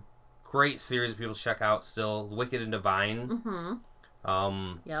it's a great series people check out still. Wicked and Divine.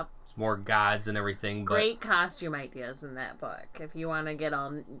 Yep. It's more gods and everything. Great costume ideas in that book if you want to get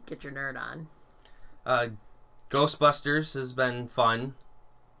your nerd on. Ghostbusters has been fun.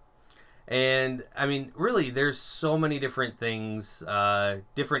 And, I mean, really, there's so many different things,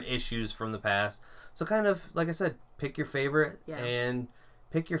 different issues from the past. So kind of, like I said, pick your favorite and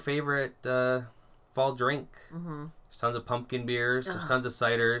pick your favorite fall drink. There's tons of pumpkin beers. There's tons of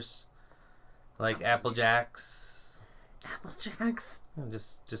ciders, like Apple Jacks. Apple Jacks.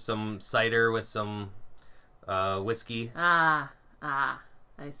 Just some cider with some whiskey. I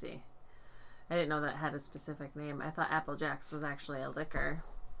see. I didn't know that had a specific name. I thought Apple Jacks was actually a liquor.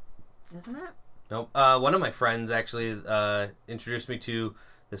 Isn't it? Nope. One of my friends actually introduced me to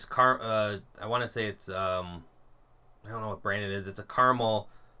this I want to say it's I don't know what brand it is. It's a caramel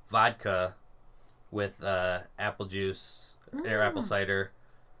vodka with apple juice or apple cider.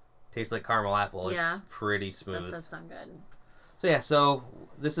 Tastes like caramel apple. Yeah. It's pretty smooth. That does sound good. So yeah, so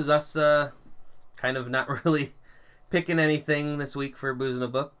this is us kind of not really picking anything this week for Booze in a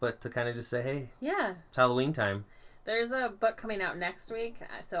Book, but to kind of just say, hey, it's Halloween time. There's a book coming out next week,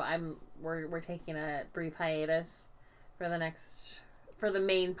 so we're taking a brief hiatus for the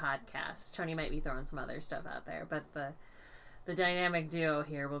main podcast. Tony might be throwing some other stuff out there, but the dynamic duo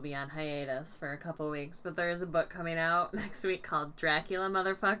here will be on hiatus for a couple weeks. But there is a book coming out next week called Dracula,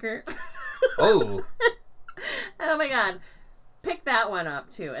 Motherfucker. Oh. Oh my god. Pick that one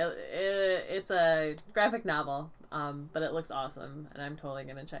up too. It's a graphic novel, but it looks awesome, and I'm totally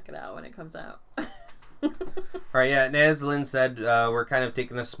gonna check it out when it comes out. All right, yeah, and as Lynn said, we're kind of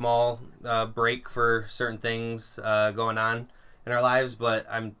taking a small break for certain things going on in our lives, but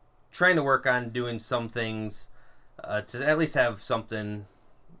I'm trying to work on doing some things to at least have something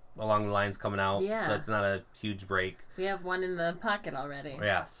along the lines coming out, so it's not a huge break. We have one in the pocket already.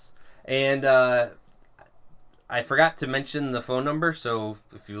 Yes, and I forgot to mention the phone number, so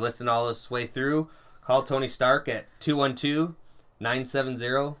if you listen all this way through, call Tony Stark at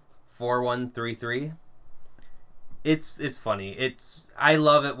 212-970-4133. It's funny. I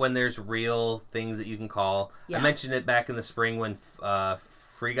love it when there's real things that you can call. Yeah. I mentioned it back in the spring when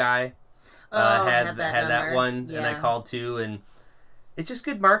Free Guy had that one, and I called too, and it's just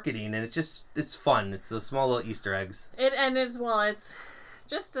good marketing, and it's fun. It's the small little Easter eggs. It's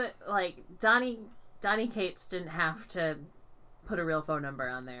just like Donnie Cates didn't have to put a real phone number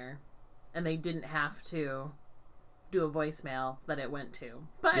on there, and they didn't have to do a voicemail that it went to,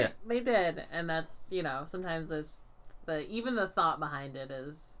 but they did, and that's sometimes even the thought behind it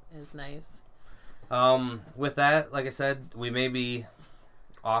is nice. With that, like I said, we may be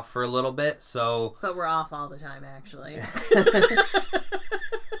off for a little bit, but we're off all the time actually.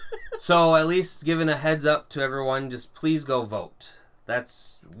 So at least giving a heads up to everyone, just please go vote.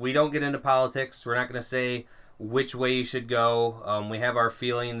 We don't get into politics. We're not going to say which way you should go. We have our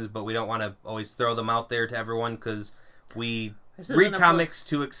feelings, but we don't want to always throw them out there to everyone because we read comics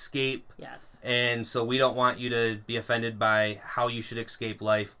to escape. Yes. And so we don't want you to be offended by how you should escape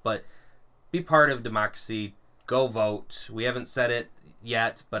life, but be part of democracy. Go vote. We haven't said it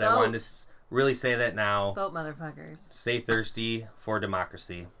yet, but I wanted to really say that now. Vote, motherfuckers. Stay thirsty for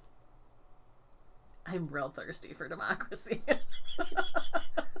democracy. I'm real thirsty for democracy.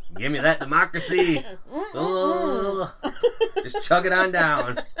 Give me that democracy. Ugh. Just chug it on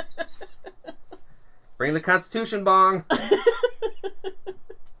down. Bring the Constitution bong.